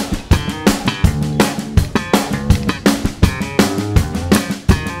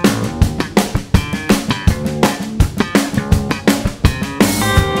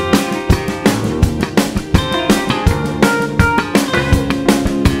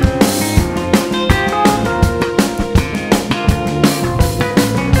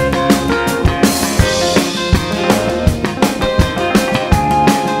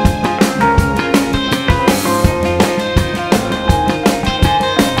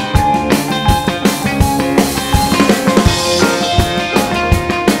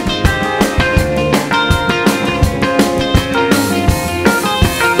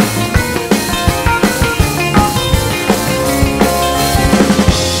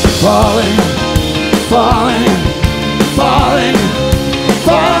 Falling, falling, falling,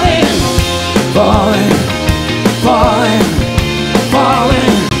 falling, falling, falling,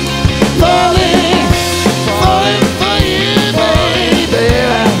 falling, falling, falling for you, baby.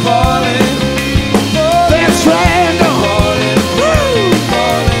 I'm falling, that's right. I'm falling,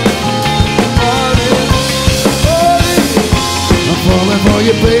 I'm falling for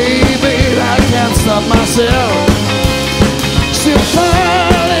you, baby. I can't stop myself. Still falling.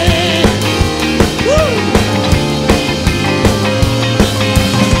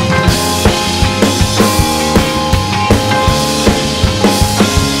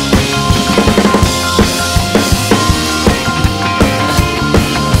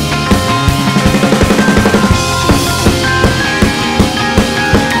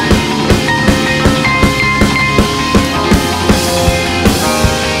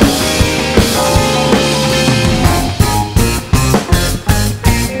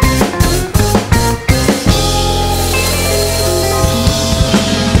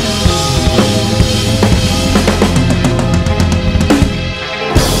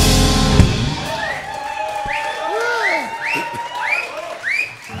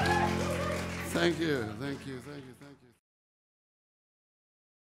 Thank you, thank you, thank you, thank you.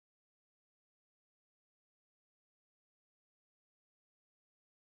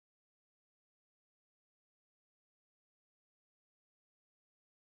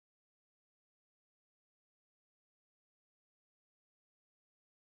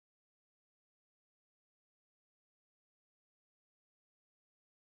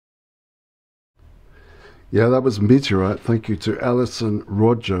 Yeah, that was Meteorite. Thank you to Alison,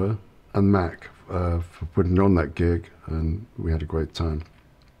 Roger, and Mac for putting on that gig, and we had a great time.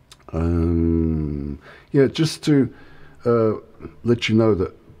 Yeah, just to let you know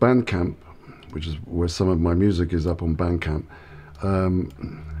that BANDCAMP, which is where some of my music is up on BANDCAMP,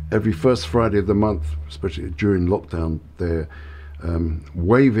 every first Friday of the month, especially during lockdown, they're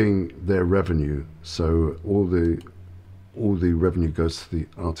waiving their revenue. So all the revenue goes to the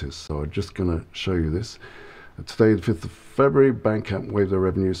artists. So I'm just going to show you this. Today, the 5th of February, BANDCAMP waive their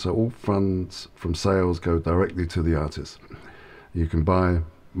revenue, so all funds from sales go directly to the artists. You can buy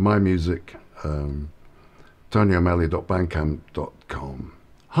my music, tonyo'malley.bandcamp.com.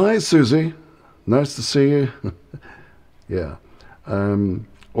 Hi, Susie. Nice to see you. Yeah.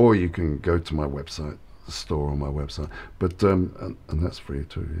 Or you can go to my website, the store on my website. But and that's free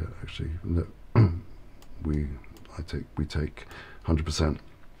too. Yeah, actually, no, we take 100%.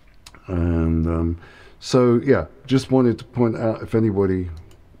 And so yeah, just wanted to point out if anybody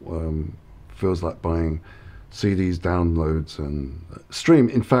feels like buying CDs, downloads, and stream.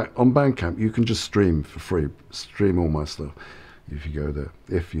 In fact, on BANDCAMP you can just stream for free. Stream all my stuff if you go there.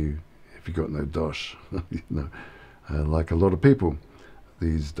 If you got no dosh, you know, like a lot of people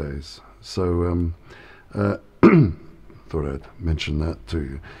these days. So thought I'd mention that to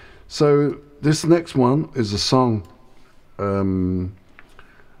you. So this next one is a song.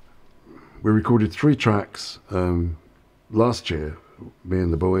 We recorded 3 tracks last year, me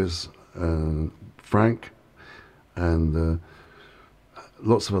and the boys, Frank, and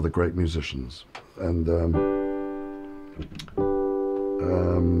lots of other great musicians. And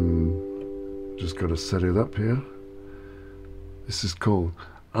just got to set it up here. This is called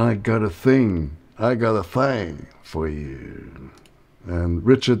I Got a Thing, I Got a Thing for You. And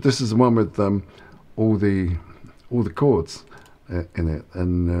Richard, this is the one with all the chords in it.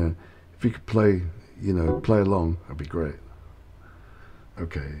 And if you could play, you know, play along, that'd be great.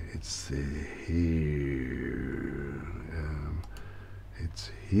 Okay, it's here.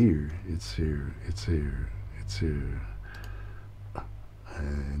 It's here. It's here. It's here. It's here. I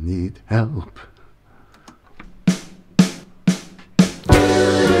need help.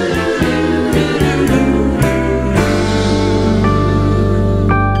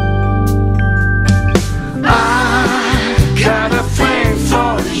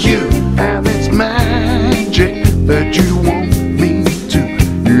 That you want me to,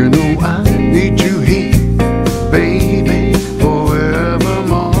 you know I need you here, baby,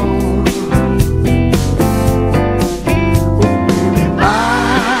 forevermore. I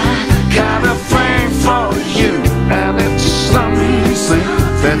got a thing for you, and it's something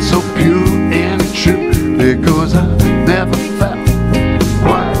that's so pure and true, because I never felt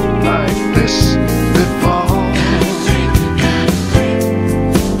quite like this before.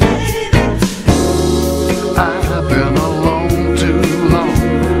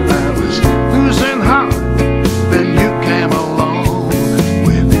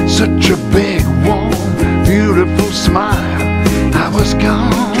 Such a big, warm, beautiful smile. I was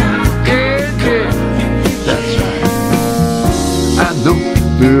gone, yeah, yeah, that's right. I know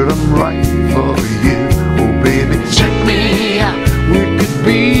that I'm right for you. Oh baby, check me out. We could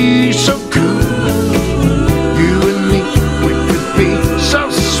be so cool. You and me, we could be so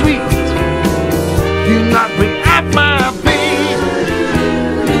sweet. You knock me at my feet.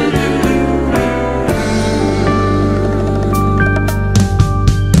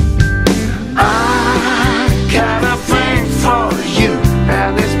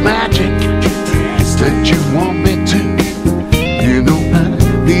 That you want me to, you know I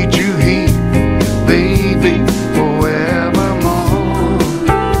need you here, baby, forevermore.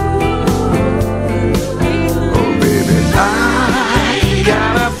 Oh baby, I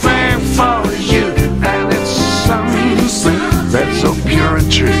got a thing for you, and it's something that's so pure and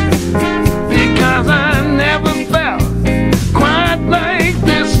true, because I never felt quite like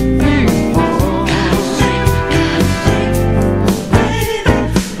this before.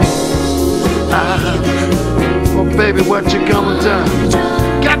 Oh baby, what you gonna do?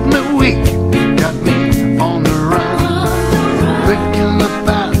 Got me weak, got me on the run, thinking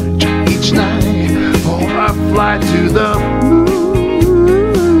about you each night before I fly to the moon.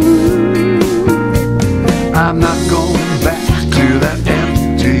 I'm not going back to that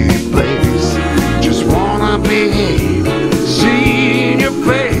empty place, just wanna be seeing your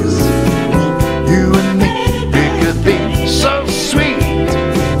face. You and me, we could be so sweet.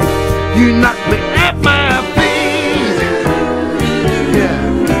 You knock me at my feet. Yeah.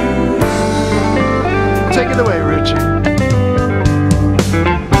 Take it away, Richie.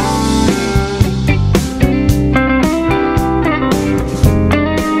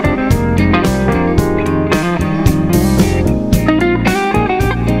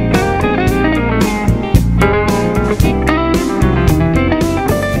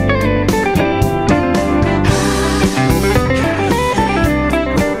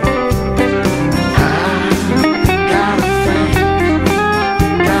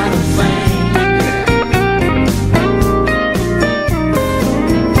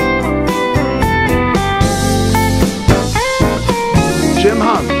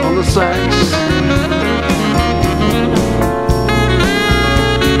 On the sax.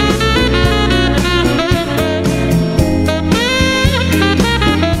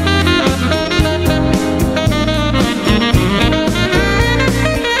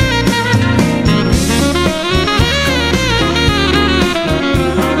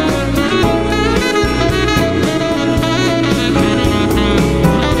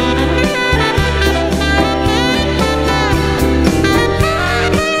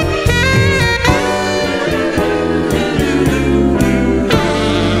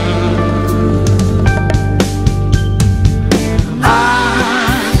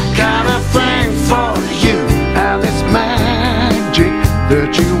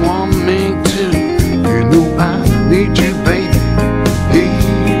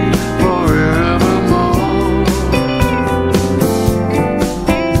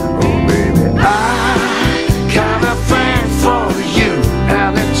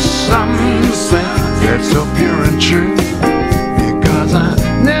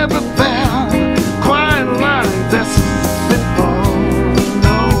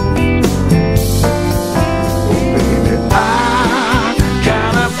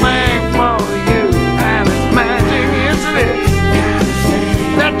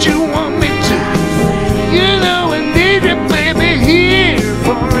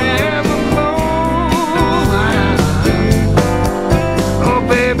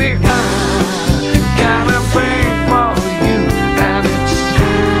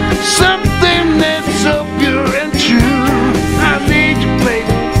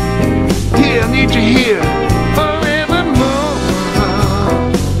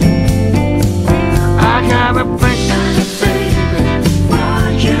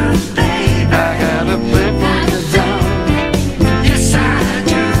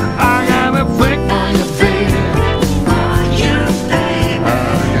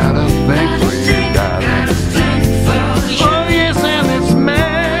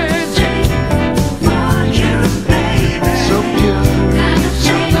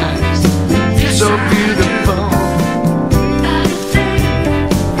 so beautiful.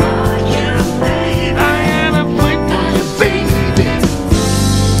 I had a wait for you, baby,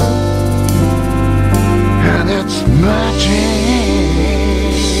 and it's magic.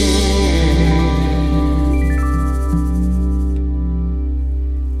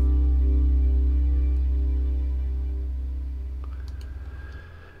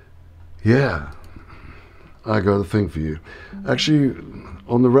 Yeah, I got a thing for you. Actually,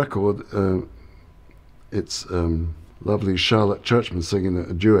 on the record, it's lovely Charlotte Churchman singing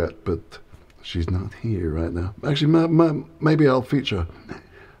a duet, but she's not here right now. Actually, maybe I'll feature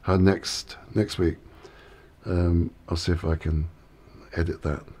her next week. I'll see if I can edit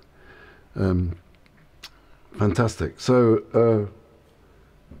that. Fantastic. So.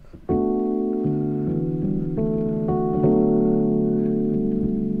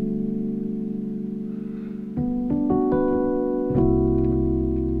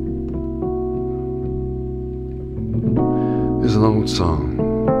 It's an old song.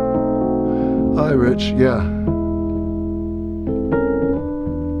 Hi, Rich. Yeah.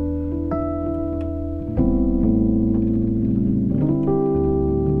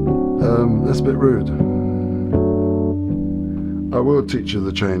 That's a bit rude. I will teach you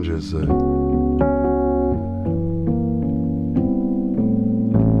the changes.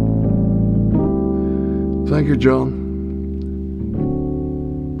 Thank you, John.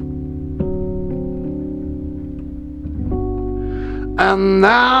 And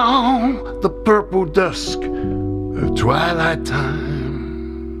now the purple dusk of twilight time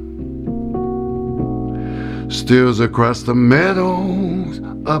steals across the meadows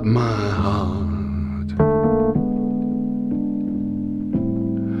of my heart.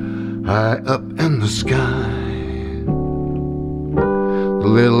 High up in the sky, the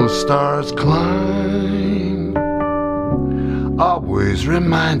little stars climb, always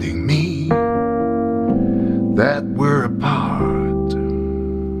reminding me that we're apart.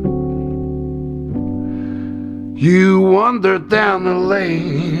 You wandered down the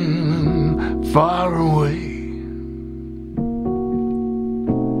lane far away,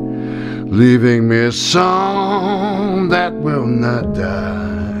 leaving me a song that will not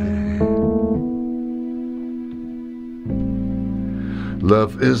die.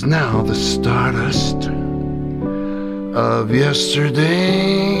 Love is now the stardust of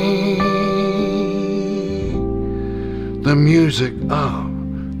yesterday, the music of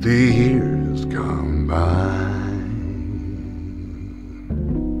the years gone by.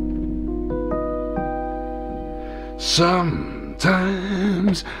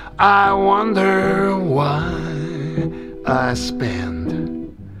 Sometimes I wonder why I spend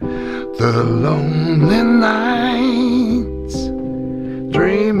the lonely nights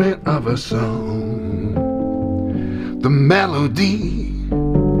dreaming of a song. The melody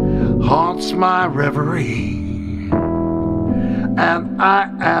haunts my reverie, and I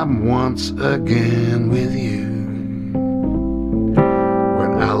am once again with you.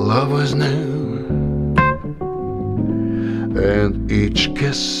 When our love was new, and each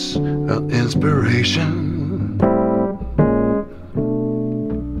kiss an inspiration,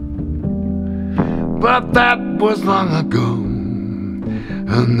 but that was long ago,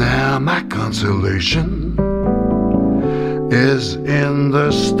 and now my consolation is in the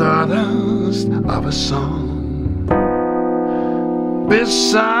stardust of a song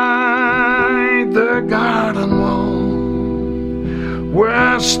beside the garden wall,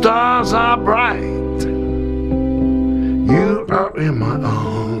 where stars are bright. You are in my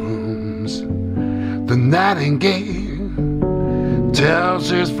arms. The nightingale tells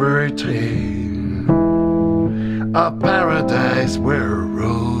his fairy tale, a paradise where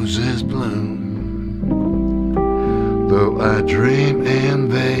roses bloom. Though I dream in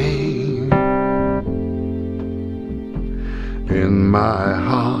vain, in my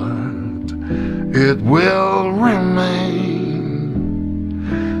heart it will remain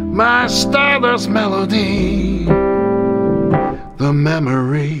my stardust melody, the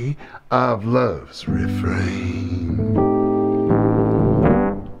memory of love's refrain.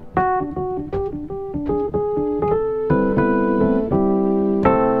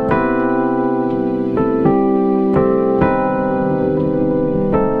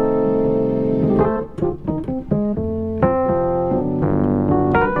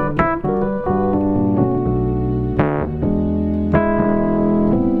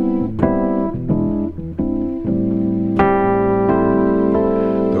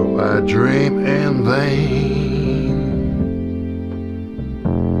 I dream in vain,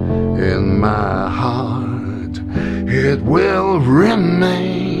 in my heart it will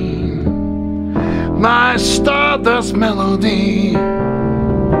remain my stardust melody,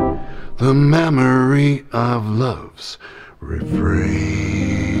 the memory of love's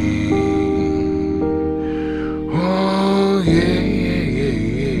refrain. Oh yeah, yeah,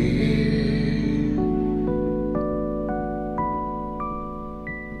 yeah.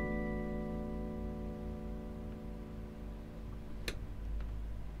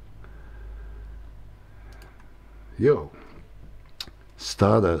 Yo,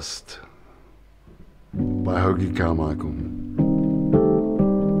 Stardust by Hoagie Carmichael.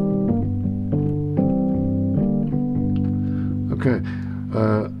 Okay,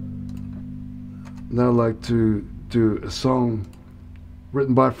 now I'd like to do a song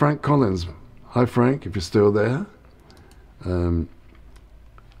written by Frank Collins. Hi Frank, if you're still there.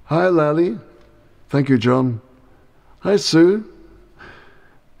 Hi Lally. Thank you, John. Hi Sue.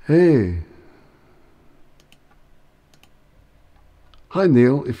 Hey. Hi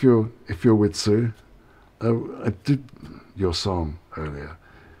Neil, if you're with Sue. I did your song earlier.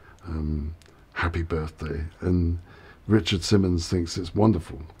 Happy birthday. And Richard Simmons thinks it's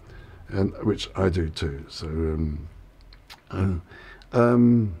wonderful, and which I do too. So,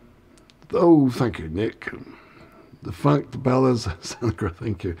 oh, thank you, Nick. The funk, the ballads, Sandra,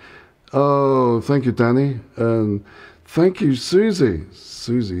 thank you. Oh, thank you, Danny, and thank you, Susie.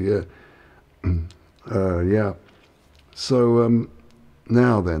 Susie, yeah, yeah. So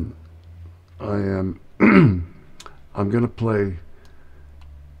now then, I am. I'm going to play.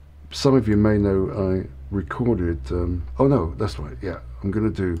 Some of you may know I recorded, oh no, that's right, yeah, I'm going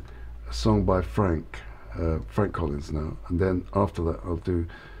to do a song by Frank Collins now, and then after that I'll do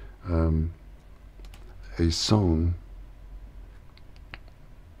a song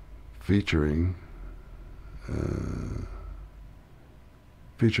featuring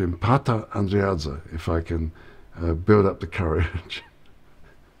Pata Andriazza, if I can build up the courage.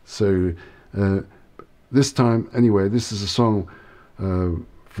 So this time, anyway, this is a song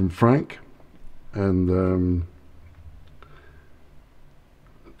from Frank, and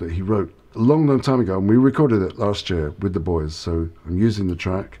that he wrote a long, long time ago, and we recorded it last year with the boys, so I'm using the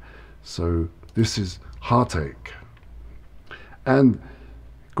track. So this is Heartache, and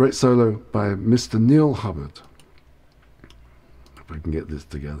great solo by Mr. Neil Hubbard. If I can get this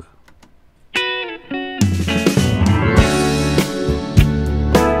together.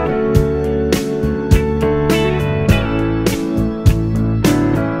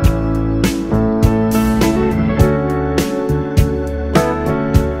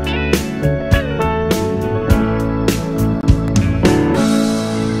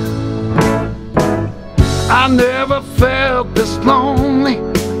 I never felt this lonely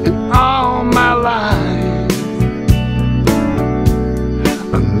in all my life.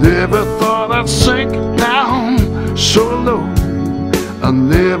 I never thought I'd sink down so low. I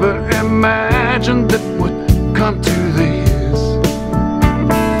never imagined it would come to this.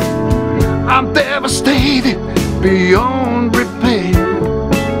 I'm devastated beyond repair.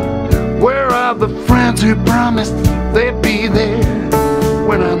 Where are the friends who promised they'd be there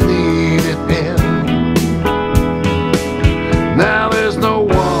when I needed help? Now there's no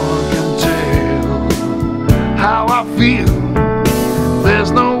one can tell how I feel.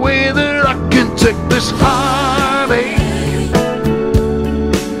 There's no way that I can take this heartache.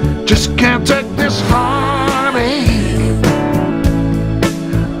 Just can't take this heartache.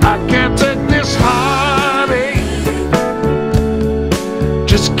 I can't take this heartache.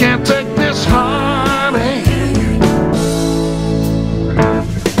 Just can't take this heartache.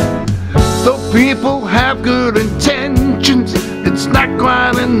 Though people have good intentions, it's not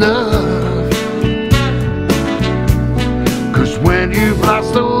quite enough. 'Cause when you've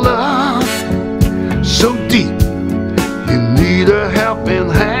lost a love so deep, you need a helping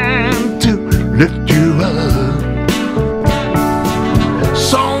hand to lift you up.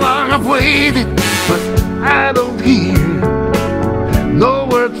 So long I've waited, but I don't hear no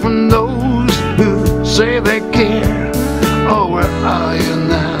word from those who say they care. Oh, where are you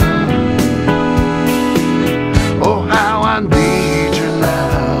now? Oh, how I need you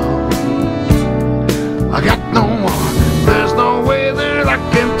now. I got no one. There's no way that I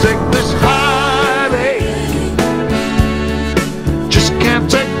can take this heartache. Just can't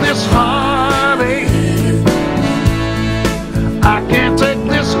take this heartache. I can't take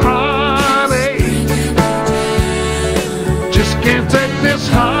this heartache. Just can't take this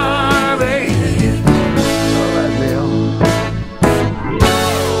heartache. All right, Neil.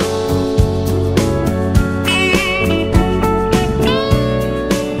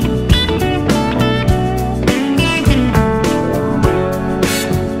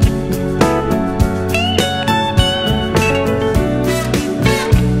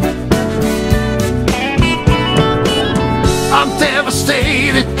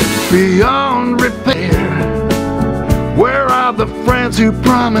 to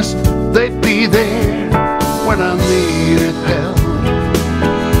promise they'd be there when I needed help.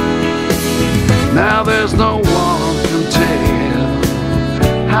 Now there's no one can tell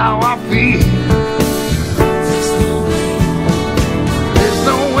how I feel. There's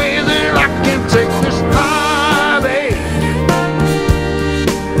no way that I can take this heartache.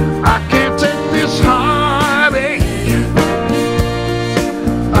 I can't take this heartache.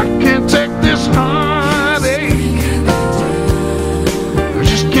 I can't take this heartache. I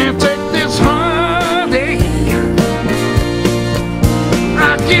just can't take this heartache.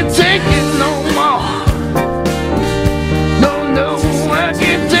 I can't take it no more. No, no, I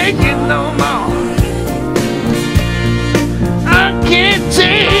can't take it no more. I can't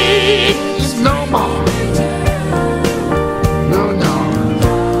take it no more. No, no.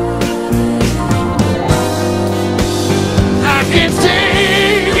 I can't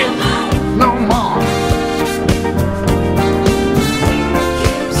take it no more.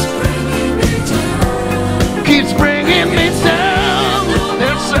 Keeps bringing me down.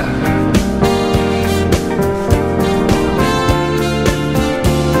 Yes, sir.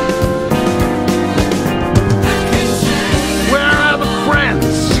 Where are the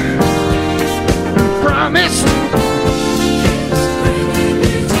friends who promised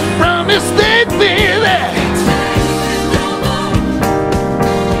they'd be there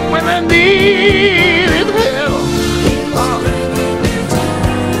when I needed help?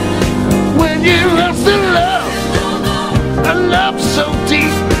 When you lost the love, a love so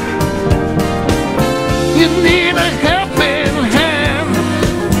deep, you need a helping hand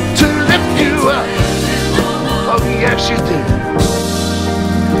to lift you up. Oh yes you do.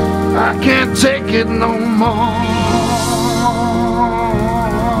 I can't take it no more.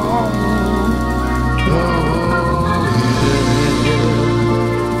 Oh, yeah,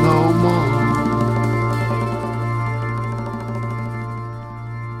 no more.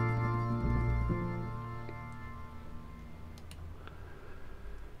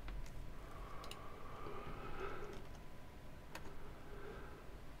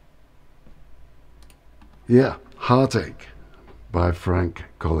 Yeah, Heartache by Frank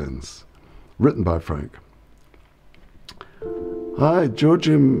Collins. Written by Frank. Hi,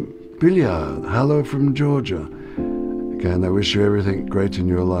 Georgian Billiard. Hello from Georgia. Again, I wish you everything great in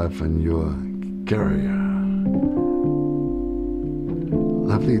your life and your career.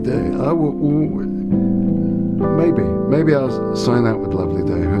 Lovely day. Maybe I'll sign out with Lovely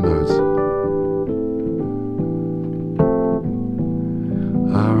Day. Who knows?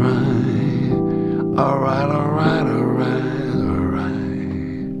 All right, all right, all right, all right, all right.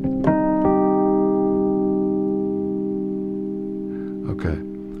 Okay.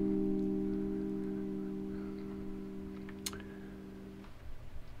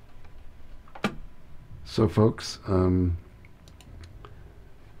 So, folks,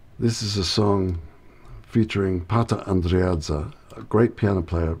 this is a song featuring Pata Andreadza, a great piano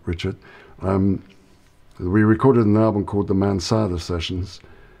player, Richard. We recorded an album called the Mansada Sessions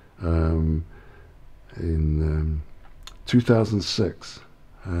in 2006,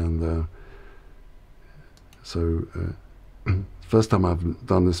 and so first time I've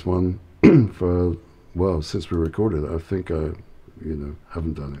done this one for, well, since we recorded it. I think I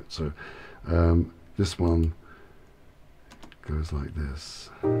haven't done it. So this one goes like this.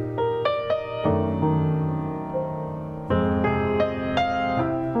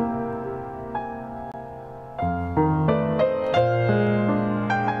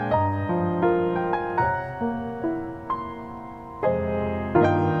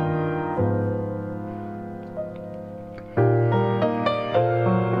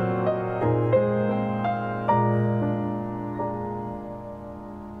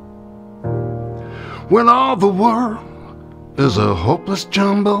 When all the world is a hopeless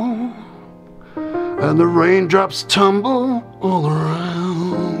jumble and the raindrops tumble all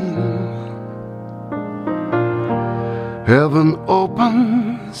around, heaven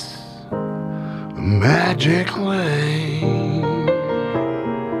opens magically.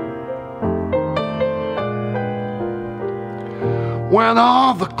 When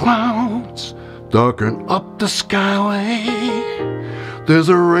all the clouds darken up the skyway, there's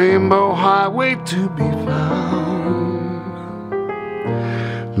a rainbow highway to be found,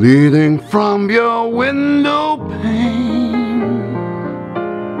 leading from your window pane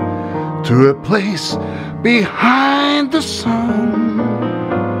to a place behind the sun,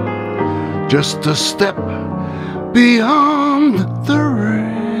 just a step beyond the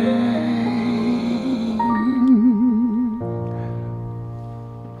rain.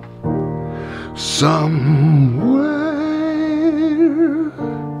 Somewhere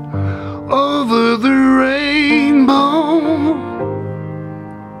over the rainbow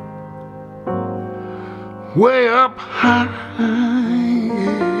way up high.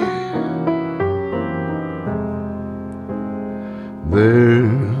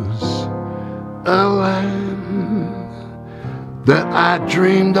 There's a land that I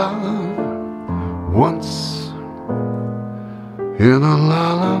dreamed of once in a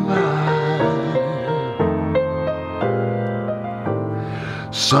lullaby.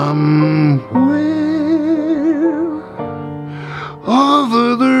 Somewhere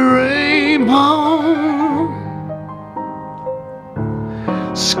over the rainbow,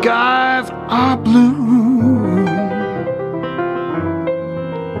 skies are blue,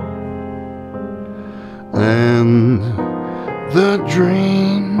 and the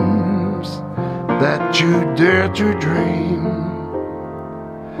dreams that you dare to dream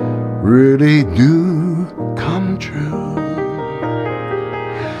really do come true.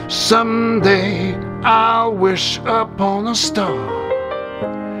 Someday I'll wish upon a star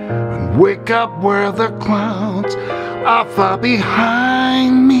and wake up where the clouds are far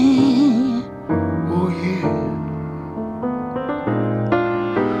behind me. Oh yeah,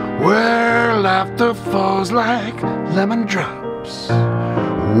 where laughter falls like lemon drops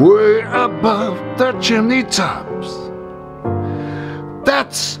way above the chimney tops.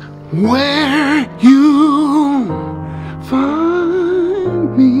 That's where you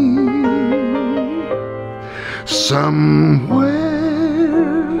find me. Somewhere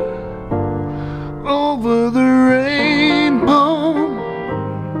over the rainbow,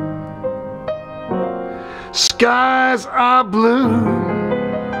 skies are blue,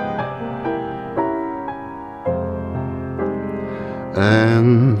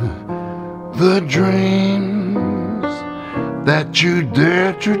 and the dreams that you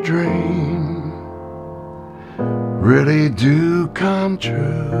dare to dream really do come true.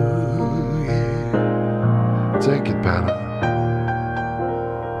 Yeah. Take it, Patty.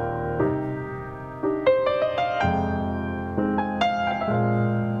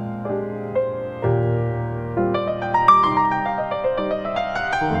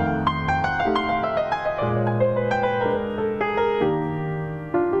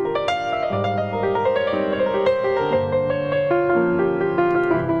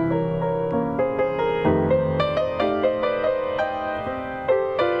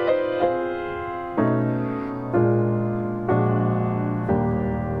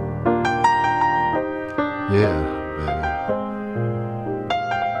 Yeah, baby.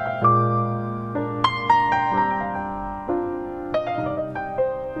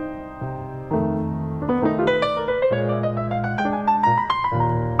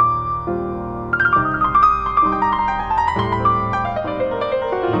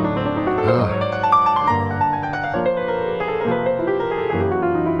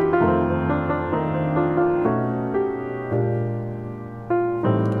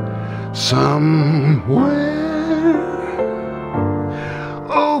 Somewhere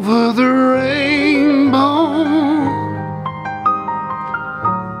over the rainbow,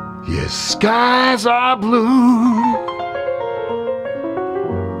 yes, skies are blue,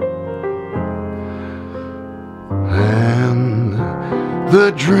 and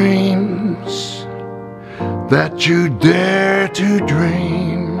the dreams that you dare to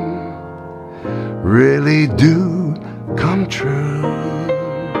dream really do come true.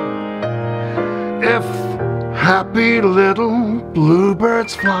 If happy little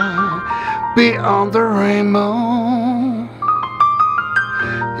bluebirds fly beyond the rainbow,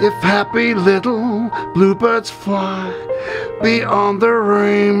 if happy little bluebirds fly beyond the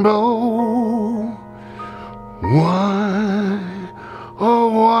rainbow, why,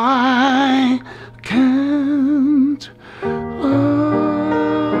 oh why can't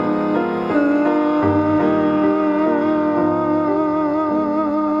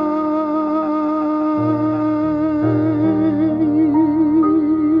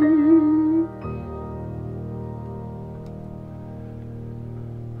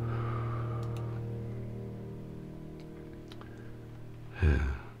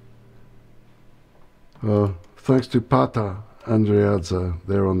thanks to Pata Andreadza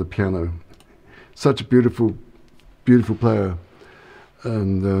there on the piano. Such a beautiful, beautiful player.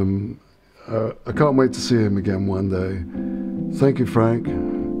 And I can't wait to see him again one day. Thank you, Frank.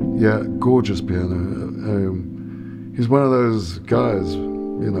 Yeah, gorgeous piano. He's one of those guys,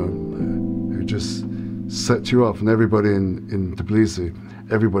 you know, who just sets you off. And everybody in Tbilisi,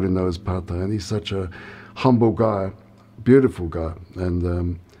 everybody knows Pata. And he's such a humble guy, beautiful guy.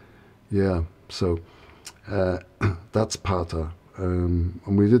 And yeah, so that's Pata. And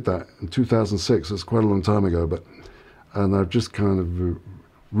we did that in 2006. It's quite a long time ago, and I've just kind of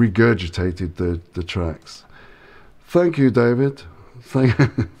regurgitated the tracks. Thank you, David.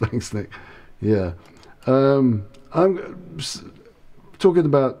 Thanks, Nick. Yeah. I'm talking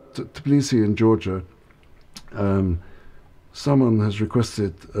about Tbilisi in Georgia. Someone has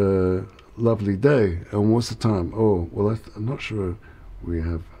requested Lovely Day, and what's the time? Oh, well, I'm not sure we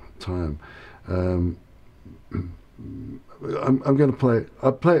have time. I'm going to play.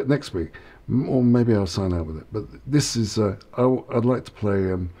 I'll play it next week, or maybe I'll sign out with it. But this is. I'd like to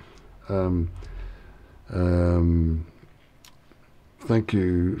play. Thank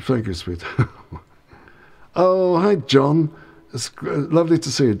you, sweet. Oh, hi, John. It's lovely to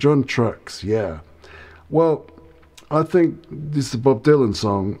see you, John Trucks. Yeah. Well, I think this is a Bob Dylan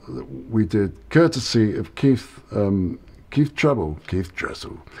song that we did, courtesy of Keith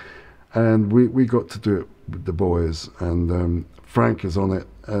Dressel, and we got to do it with the boys, and Frank is on it,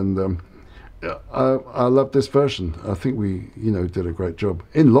 and I love this version. I think we did a great job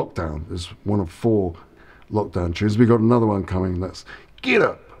in lockdown. It's one of 4 lockdown tunes. We got another one coming. That's Get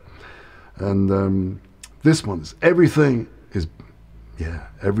Up, and this one is Everything is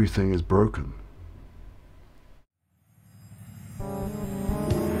Broken.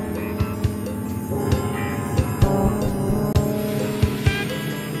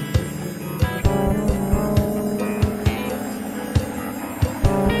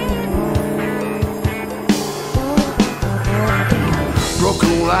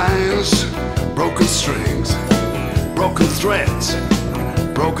 Broken lines, broken strings, broken threads,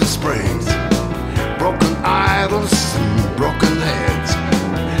 broken springs, broken idols and broken heads,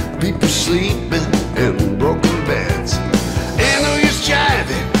 people sleeping in broken beds. Ain't no use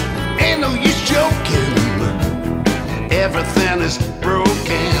jiving, ain't no use joking, everything is broken.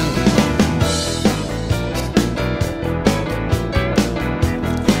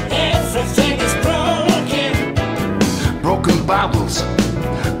 Everything is broken. Broken bottles,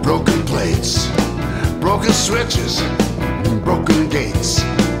 broken plates, broken switches, broken gates,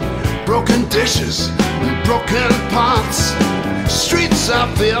 broken dishes, broken pots. Streets are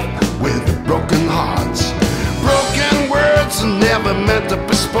filled with broken hearts. Broken words never meant to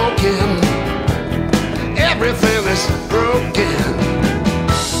be spoken. Everything is broken.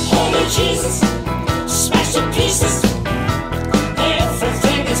 Holy Jesus, smashed to pieces.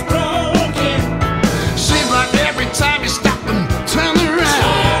 Everything is broken. Seems like every time you stop and turn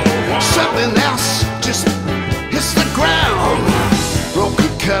around, something else just hits the ground. Broken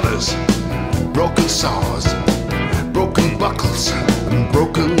cutters, broken saws, broken buckles and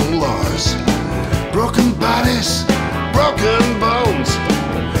broken laws, broken bodies, broken bones,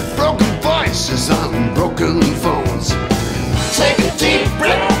 broken voices on broken phones. Take a deep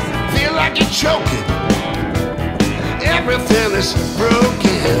breath, feel like you're choking. Everything is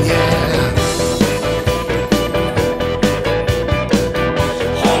broken, yeah.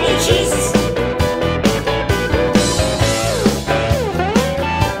 Holy Jesus.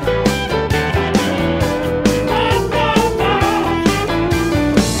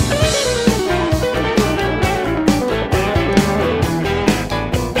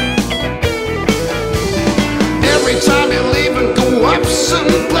 Every time you leave and go up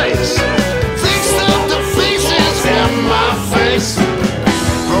someplace, things start to faces in my face.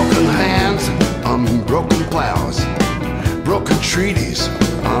 Broken hands on broken plows, broken treaties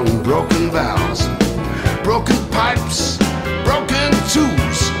on broken vows, broken pipes, broken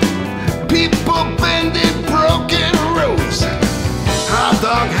tools, people bending broken rules, hot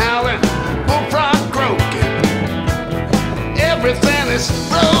dog howling, bullfrog croaking. Everything is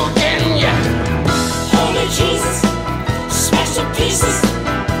broken, yeah. Holy Jesus, smashed to pieces.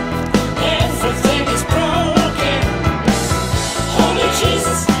 Everything is broken. Holy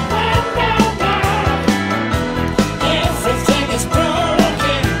Jesus. Everything is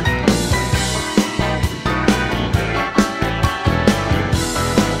broken.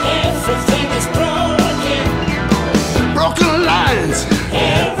 Everything is broken. Broken lines,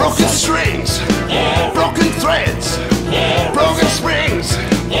 broken strings, broken threads, broken springs,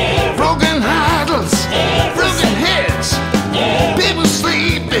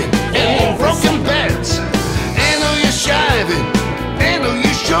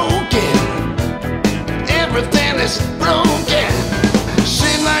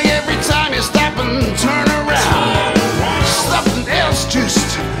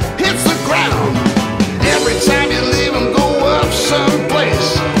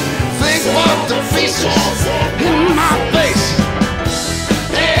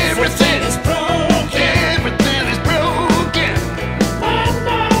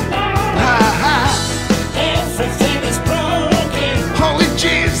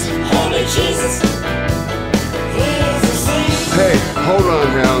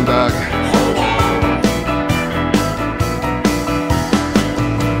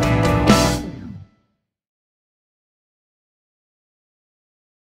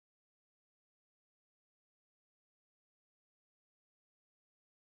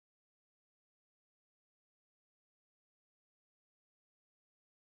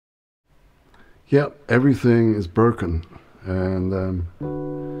 Yep, everything is broken, and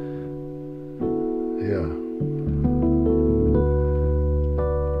yeah,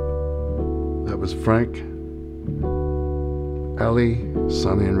 that was Frank, Ali,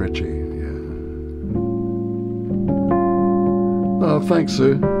 Sonny, and Richie. Yeah. Oh, thanks,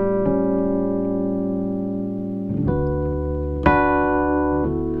 Sue.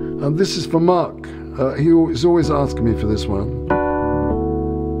 And this is for Mark. He's always asking me for this one,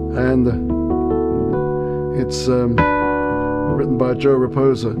 and it's written by Joe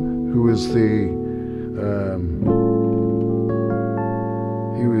Raposa, who is the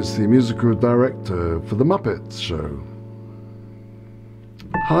musical director for the Muppets show.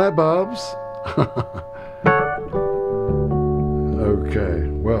 Hi, Bobs. Okay,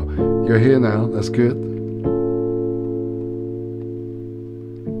 well, you're here now. That's good.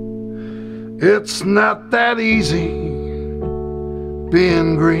 It's not that easy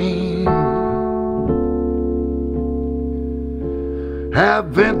being green,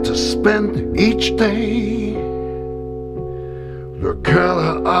 having to spend each day the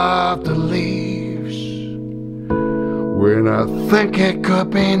color of the leaves, when I think it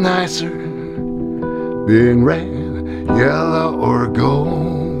could be nicer being red, yellow, or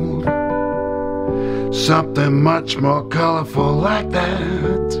gold, something much more colorful like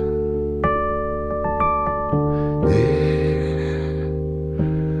that.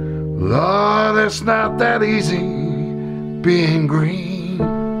 Lord, it's not that easy being green.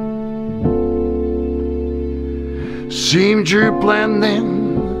 Seems you're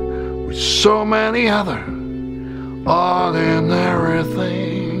blending with so many other ordinary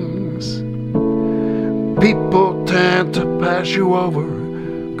things. People tend to pass you over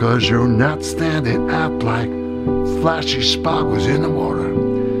 'cause you're not standing out like flashy sparkles in the water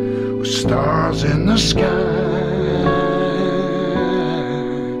with stars in the sky.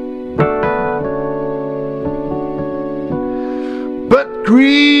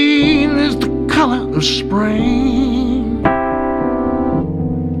 Green is the color of spring.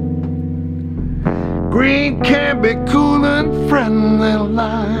 Green can be cool and friendly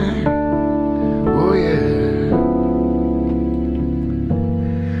like, oh yeah.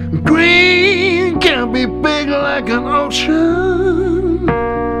 Green can be big like an ocean,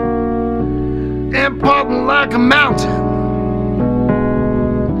 important like a mountain,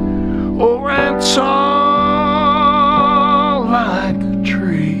 or and tall like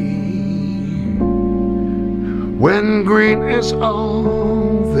when green is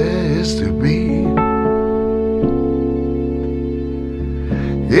all there is to be.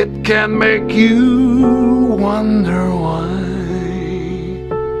 It can make you wonder why,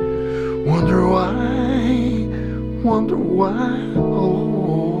 wonder why, wonder why,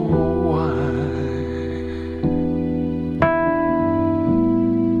 oh why.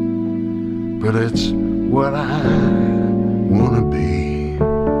 But it's what I wanna be.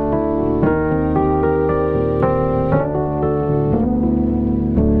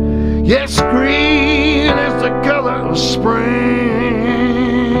 Yes, green is the color of spring.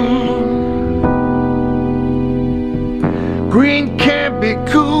 Green can be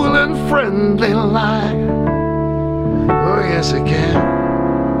cool and friendly like, oh yes it can.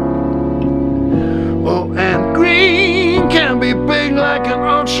 Oh, and green can be big like an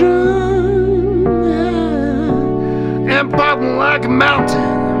ocean, yeah, and important like a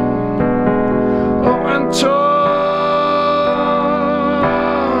mountain, oh, and tall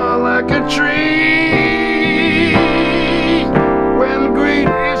like a tree. When green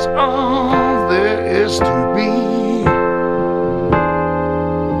is all there is to be,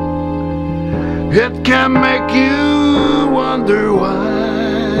 it can make you wonder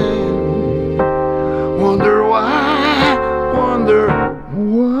why, wonder why, wonder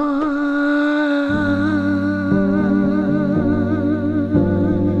why.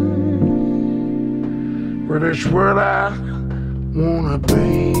 But it's what I wanna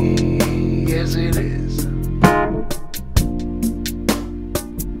be, yes it is.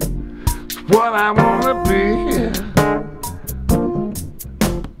 It's what I wanna be.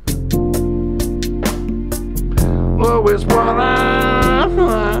 Oh, it's what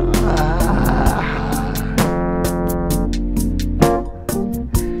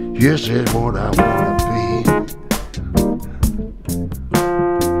yes, it's what I wanna be.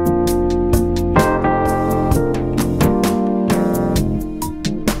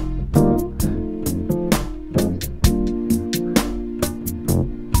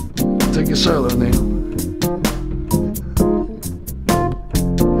 Take it solo, Neil.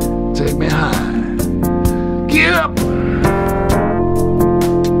 Take me high. Get up.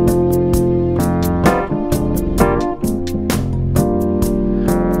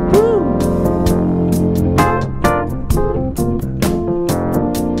 Woo.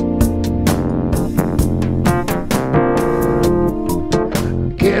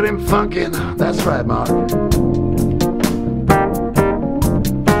 getting funky now. That's right, Mark.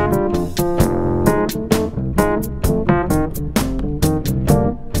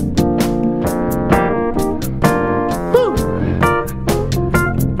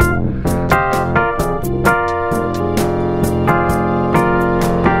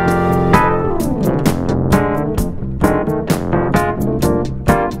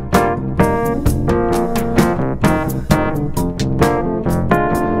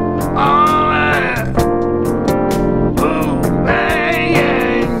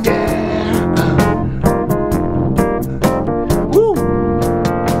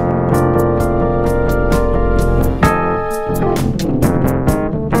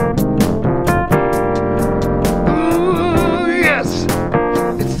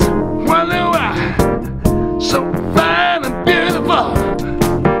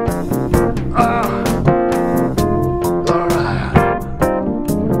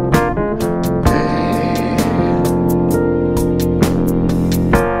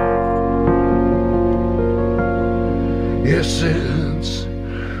 Yes, it's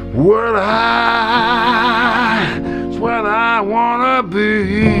what I wanna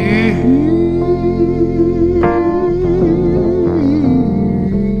be.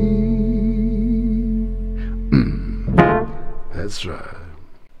 That's right.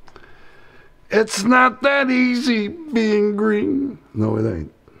 It's not that easy being green. No, it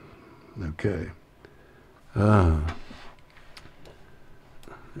ain't. Okay.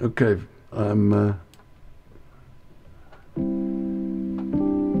 Okay, I'm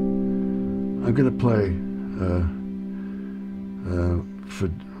gonna play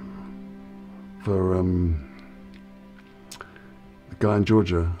for the guy in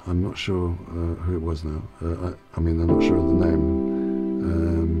Georgia. I'm not sure who it was now. I mean, I'm not sure of the name.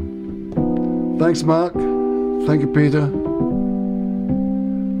 Thanks, Mark. Thank you, Peter.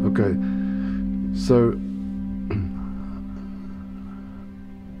 Okay, so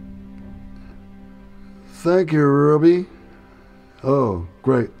thank you, Ruby. Oh,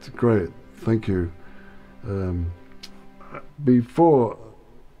 great. Thank you. Before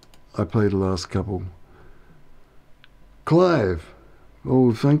I play the last couple, Clive.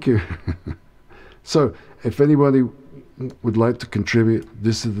 Oh, thank you. So, if anybody would like to contribute,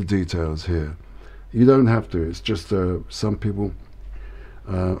 this is the details here. You don't have to. It's just some people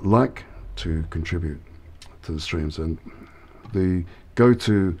like to contribute to the streams, and the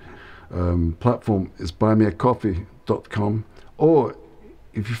go-to platform is buymeacoffee.com, or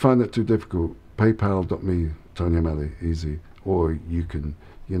if you find that too difficult, paypal.me, Tony O'Malley, easy, or you can,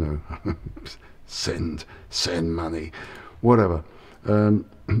 you know, send money, whatever.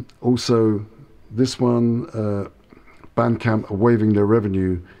 Also, this one, BANDCAMP are waiving their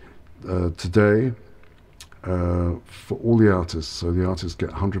revenue today for all the artists, so the artists get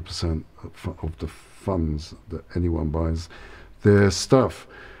 100% of the funds that anyone buys their stuff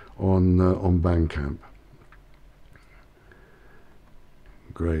on BANDCAMP.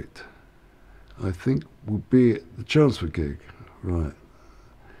 Great. I think we'll be at the Chelmsford gig, right?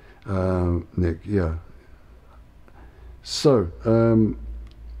 Nick, yeah. So,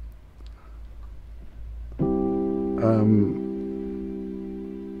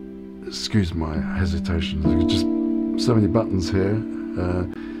 excuse my hesitation. There's just so many buttons here.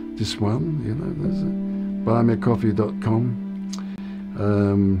 This one, you know, there's buymeacoffee.com.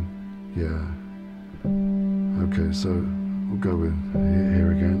 Yeah. Okay, so we'll go with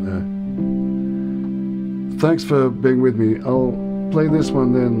here again. Thanks for being with me. I'll play this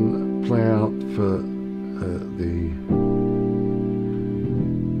one, then play out for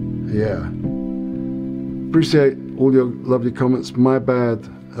yeah. Appreciate all your lovely comments. My bad.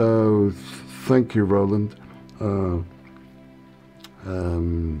 Oh, thank you, Roland.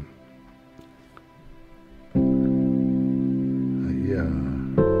 Yeah.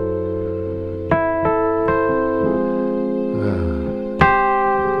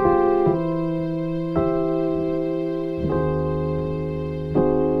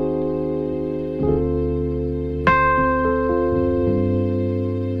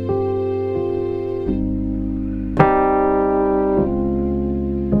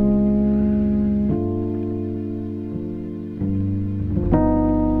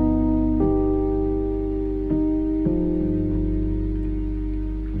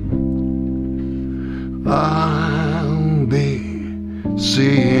 I'll be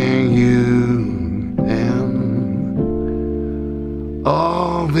seeing you in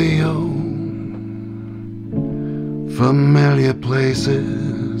all the old familiar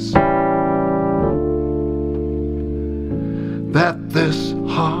places that this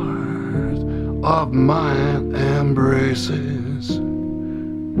heart of mine embraces.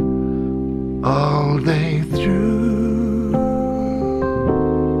 all day through.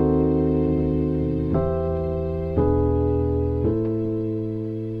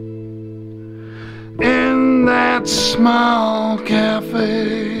 In that small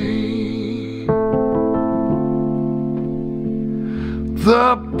cafe,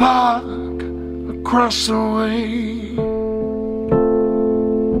 the park across the way,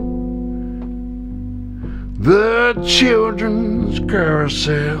 the children's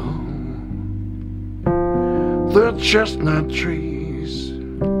carousel, the chestnut trees,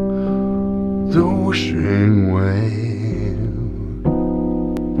 the wishing well.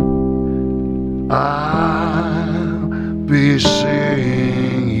 I'll be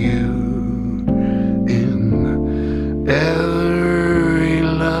seeing you in every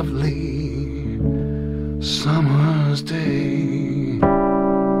lovely summer's day,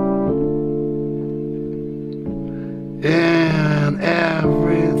 in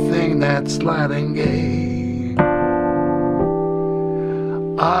everything that's light and gay.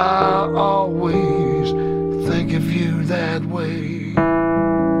 I'll always think of you that way.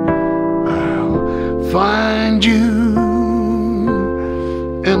 I'll find you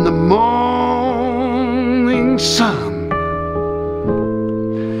in the morning sun,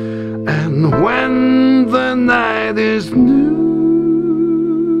 and when the night is new,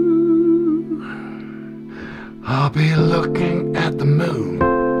 I'll be looking at the moon,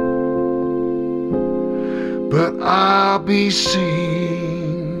 but I'll be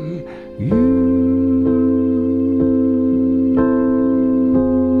seeing you.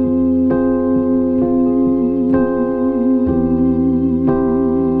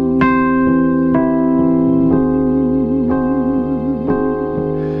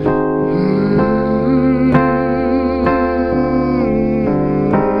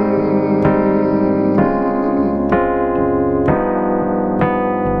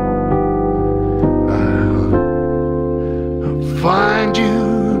 Find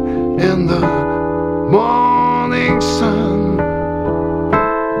you in the morning sun,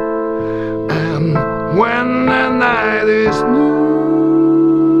 and when the night is new,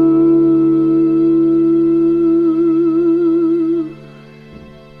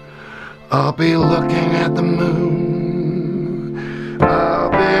 I'll be looking at the moon. I'll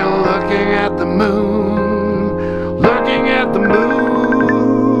be looking at the moon, looking at the moon.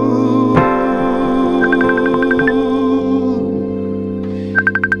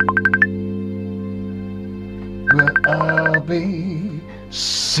 I'll be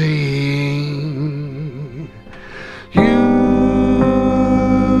seeing you.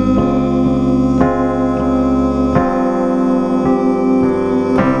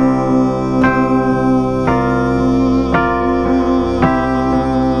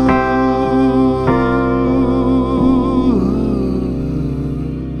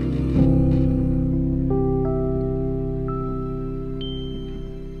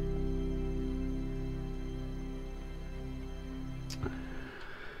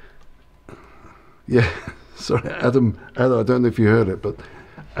 Yeah, sorry, Adam, I don't know if you heard it, but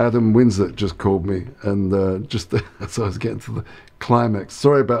Adam Winslet just called me, and just as I was getting to the climax.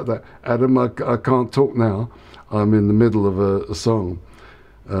 Sorry about that, Adam, I can't talk now. I'm in the middle of a song.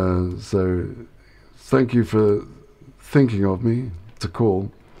 So thank you for thinking of me to call.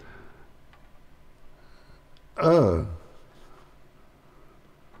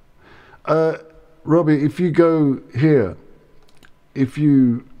 Robbie, if you go here, if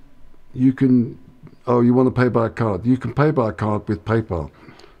you can, oh, you want to pay by card? You can pay by card with PayPal.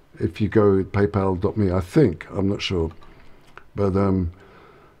 If you go paypal.me, I think, I'm not sure. But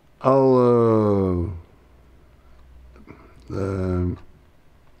I'll,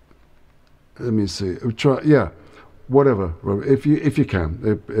 let me see, try, yeah, whatever, Robbie, if you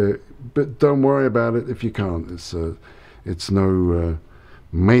can. But don't worry about it if you can't. It's no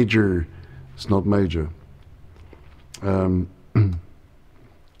major, it's not major.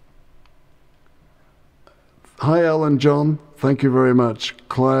 Hi, Alan, John. Thank you very much.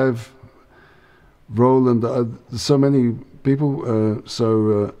 Clive, Roland, so many people.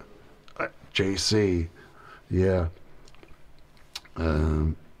 JC, yeah.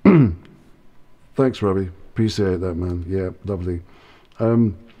 Thanks, Robbie. Appreciate that, man. Yeah, lovely.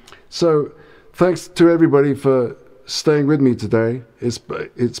 So, thanks to everybody for staying with me today. It's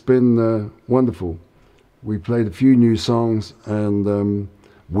been wonderful. We played a few new songs, and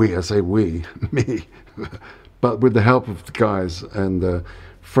I say we, me. But with the help of the guys, and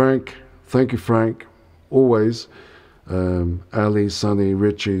Frank, thank you, Frank, always, Ali, Sonny,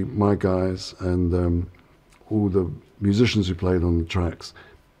 Richie, my guys, and all the musicians who played on the tracks,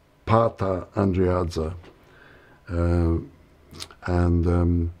 Pata Andriadza,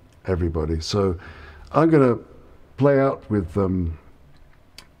 and everybody. So I'm going to play out with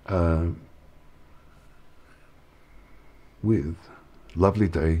Lovely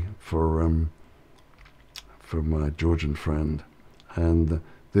Day for my Georgian friend, and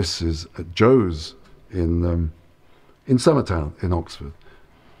this is Joe's in Summertown in Oxford.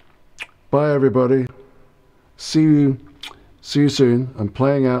 Bye everybody. See you soon. I'm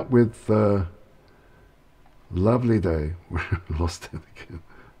playing out with Lovely Day. Lost it again.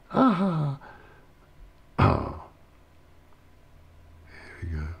 Ah. Oh. Here we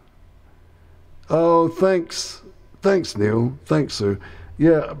go. Oh, thanks, Neil. Thanks, Sue.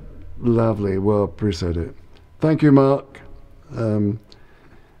 Yeah, lovely. Well, appreciate it. Thank you, Mark.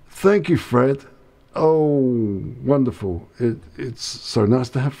 Thank you, Fred. Oh, wonderful. It's so nice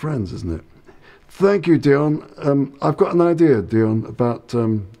to have friends, isn't it? Thank you, Dion. I've got an idea, Dion, about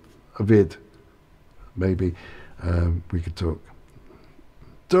a vid. Maybe we could talk.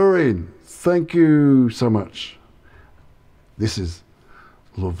 Doreen, thank you so much. This is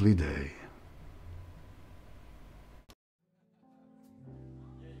Lovely Day.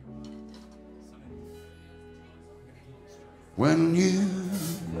 When you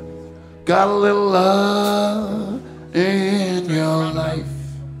got a little love in your life,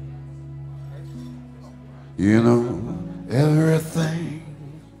 you know everything's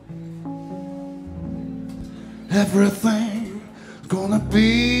gonna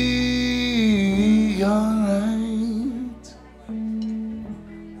be alright.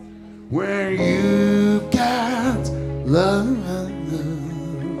 When you got love,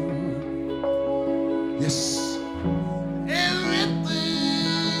 yes.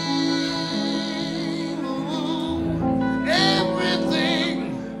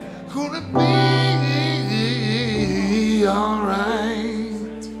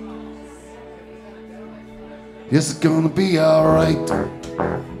 Alright. Yes, it's gonna be alright.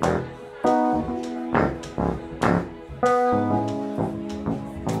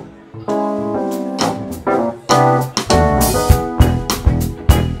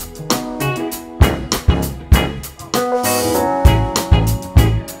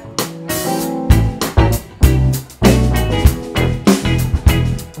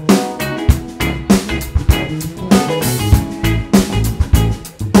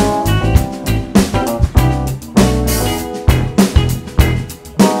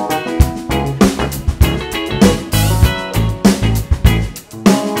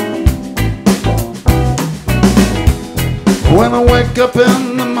 When I wake up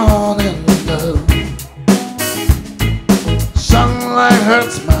in the morning, love, sunlight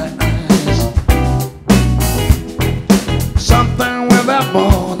hurts my eyes. Something with that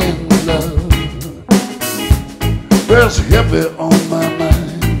morning, love, there's a hippie on my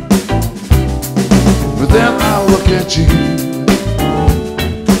mind. But then I look at you,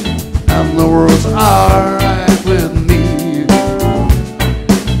 and the world's alright with me.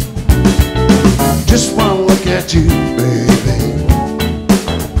 Just wanna look at you, baby,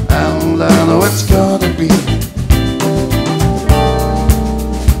 and I know it's gonna be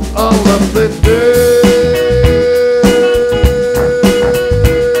a lovely day.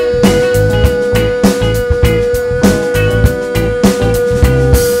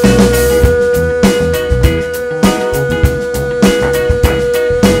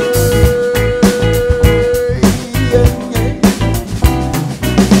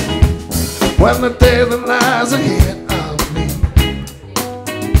 When the day that lies ahead of me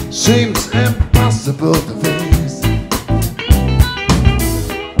seems impossible to face,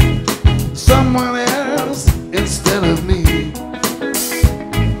 someone else instead of me,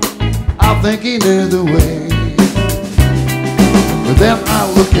 I think he knew the way. But then I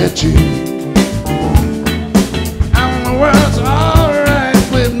look at you, and the world's alright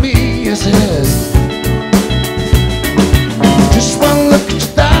with me. Yes, it is. Just one look at you,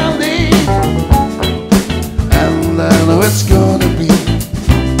 darling, and I know it's gonna be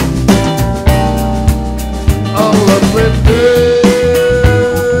a lovely day.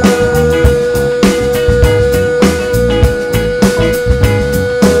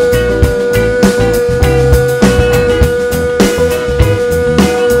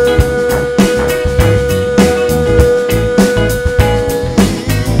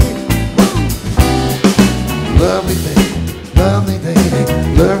 Lovely day, lovely day,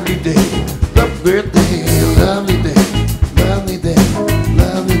 lovely day, lovely day, lovely day,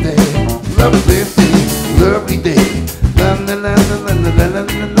 lovely day, lovely day, lovely day, lovely day,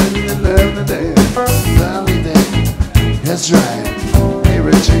 lovely day, lovely day. That's right. Hey,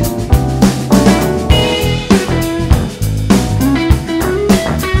 Richie.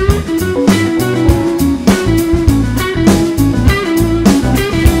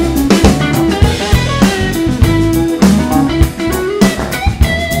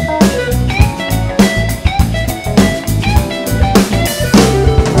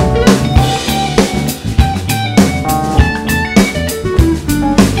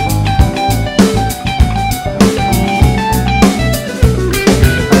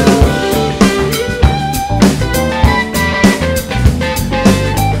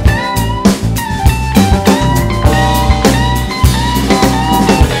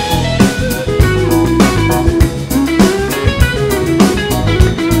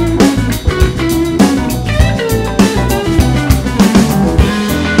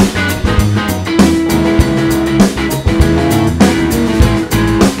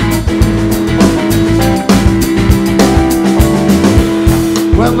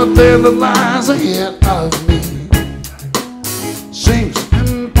 there that lies ahead of me seems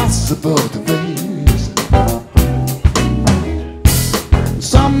impossible to face.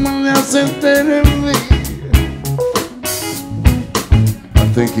 Someone else is there in me. I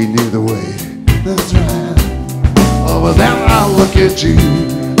think he knew the way. That's right. Oh, but then I look at you,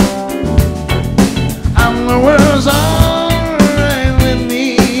 and the world's alright with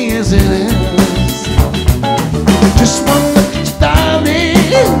me as it is. Just one look at you, darling,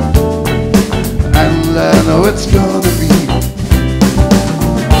 and I know it's gonna be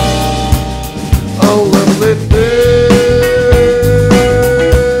a lovely day.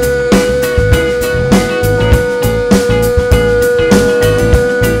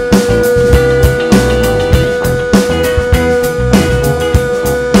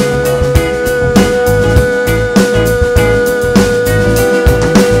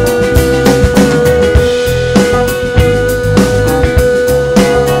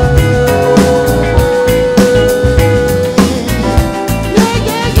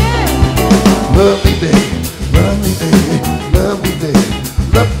 Lovely day, lovely day, lovely day,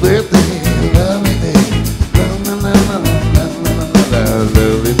 lovely day, lovely day,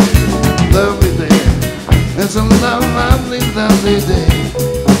 lovely day, lovely day. It's a lovely, lovely day.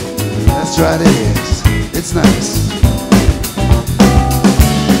 That's right, it is. It's nice.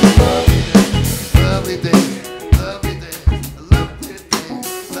 Lovely day, lovely day, lovely day,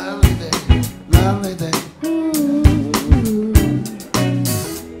 lovely day, lovely day.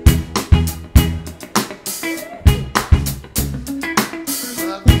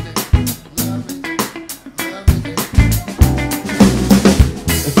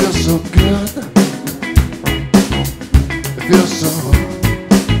 It feels so good. It feels so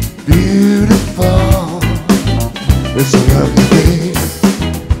beautiful. It's a lovely day.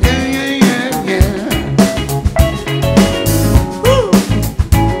 Yeah, yeah, yeah, yeah. Woo.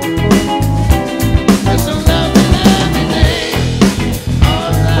 It's a lovely, lovely day.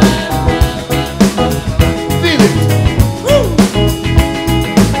 All right. Feel it. Woo.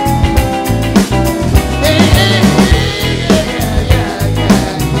 Hey, hey, hey, yeah, yeah,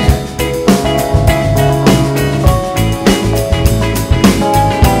 yeah, yeah.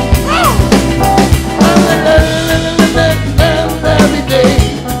 Lovely day.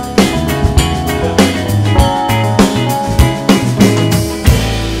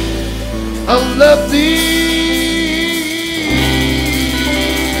 A lovely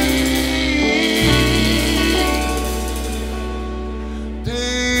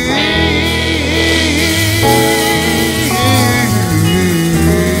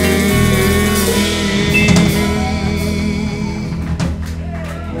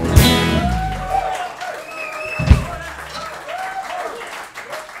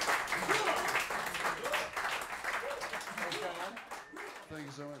Thank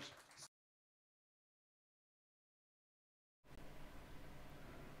you so much.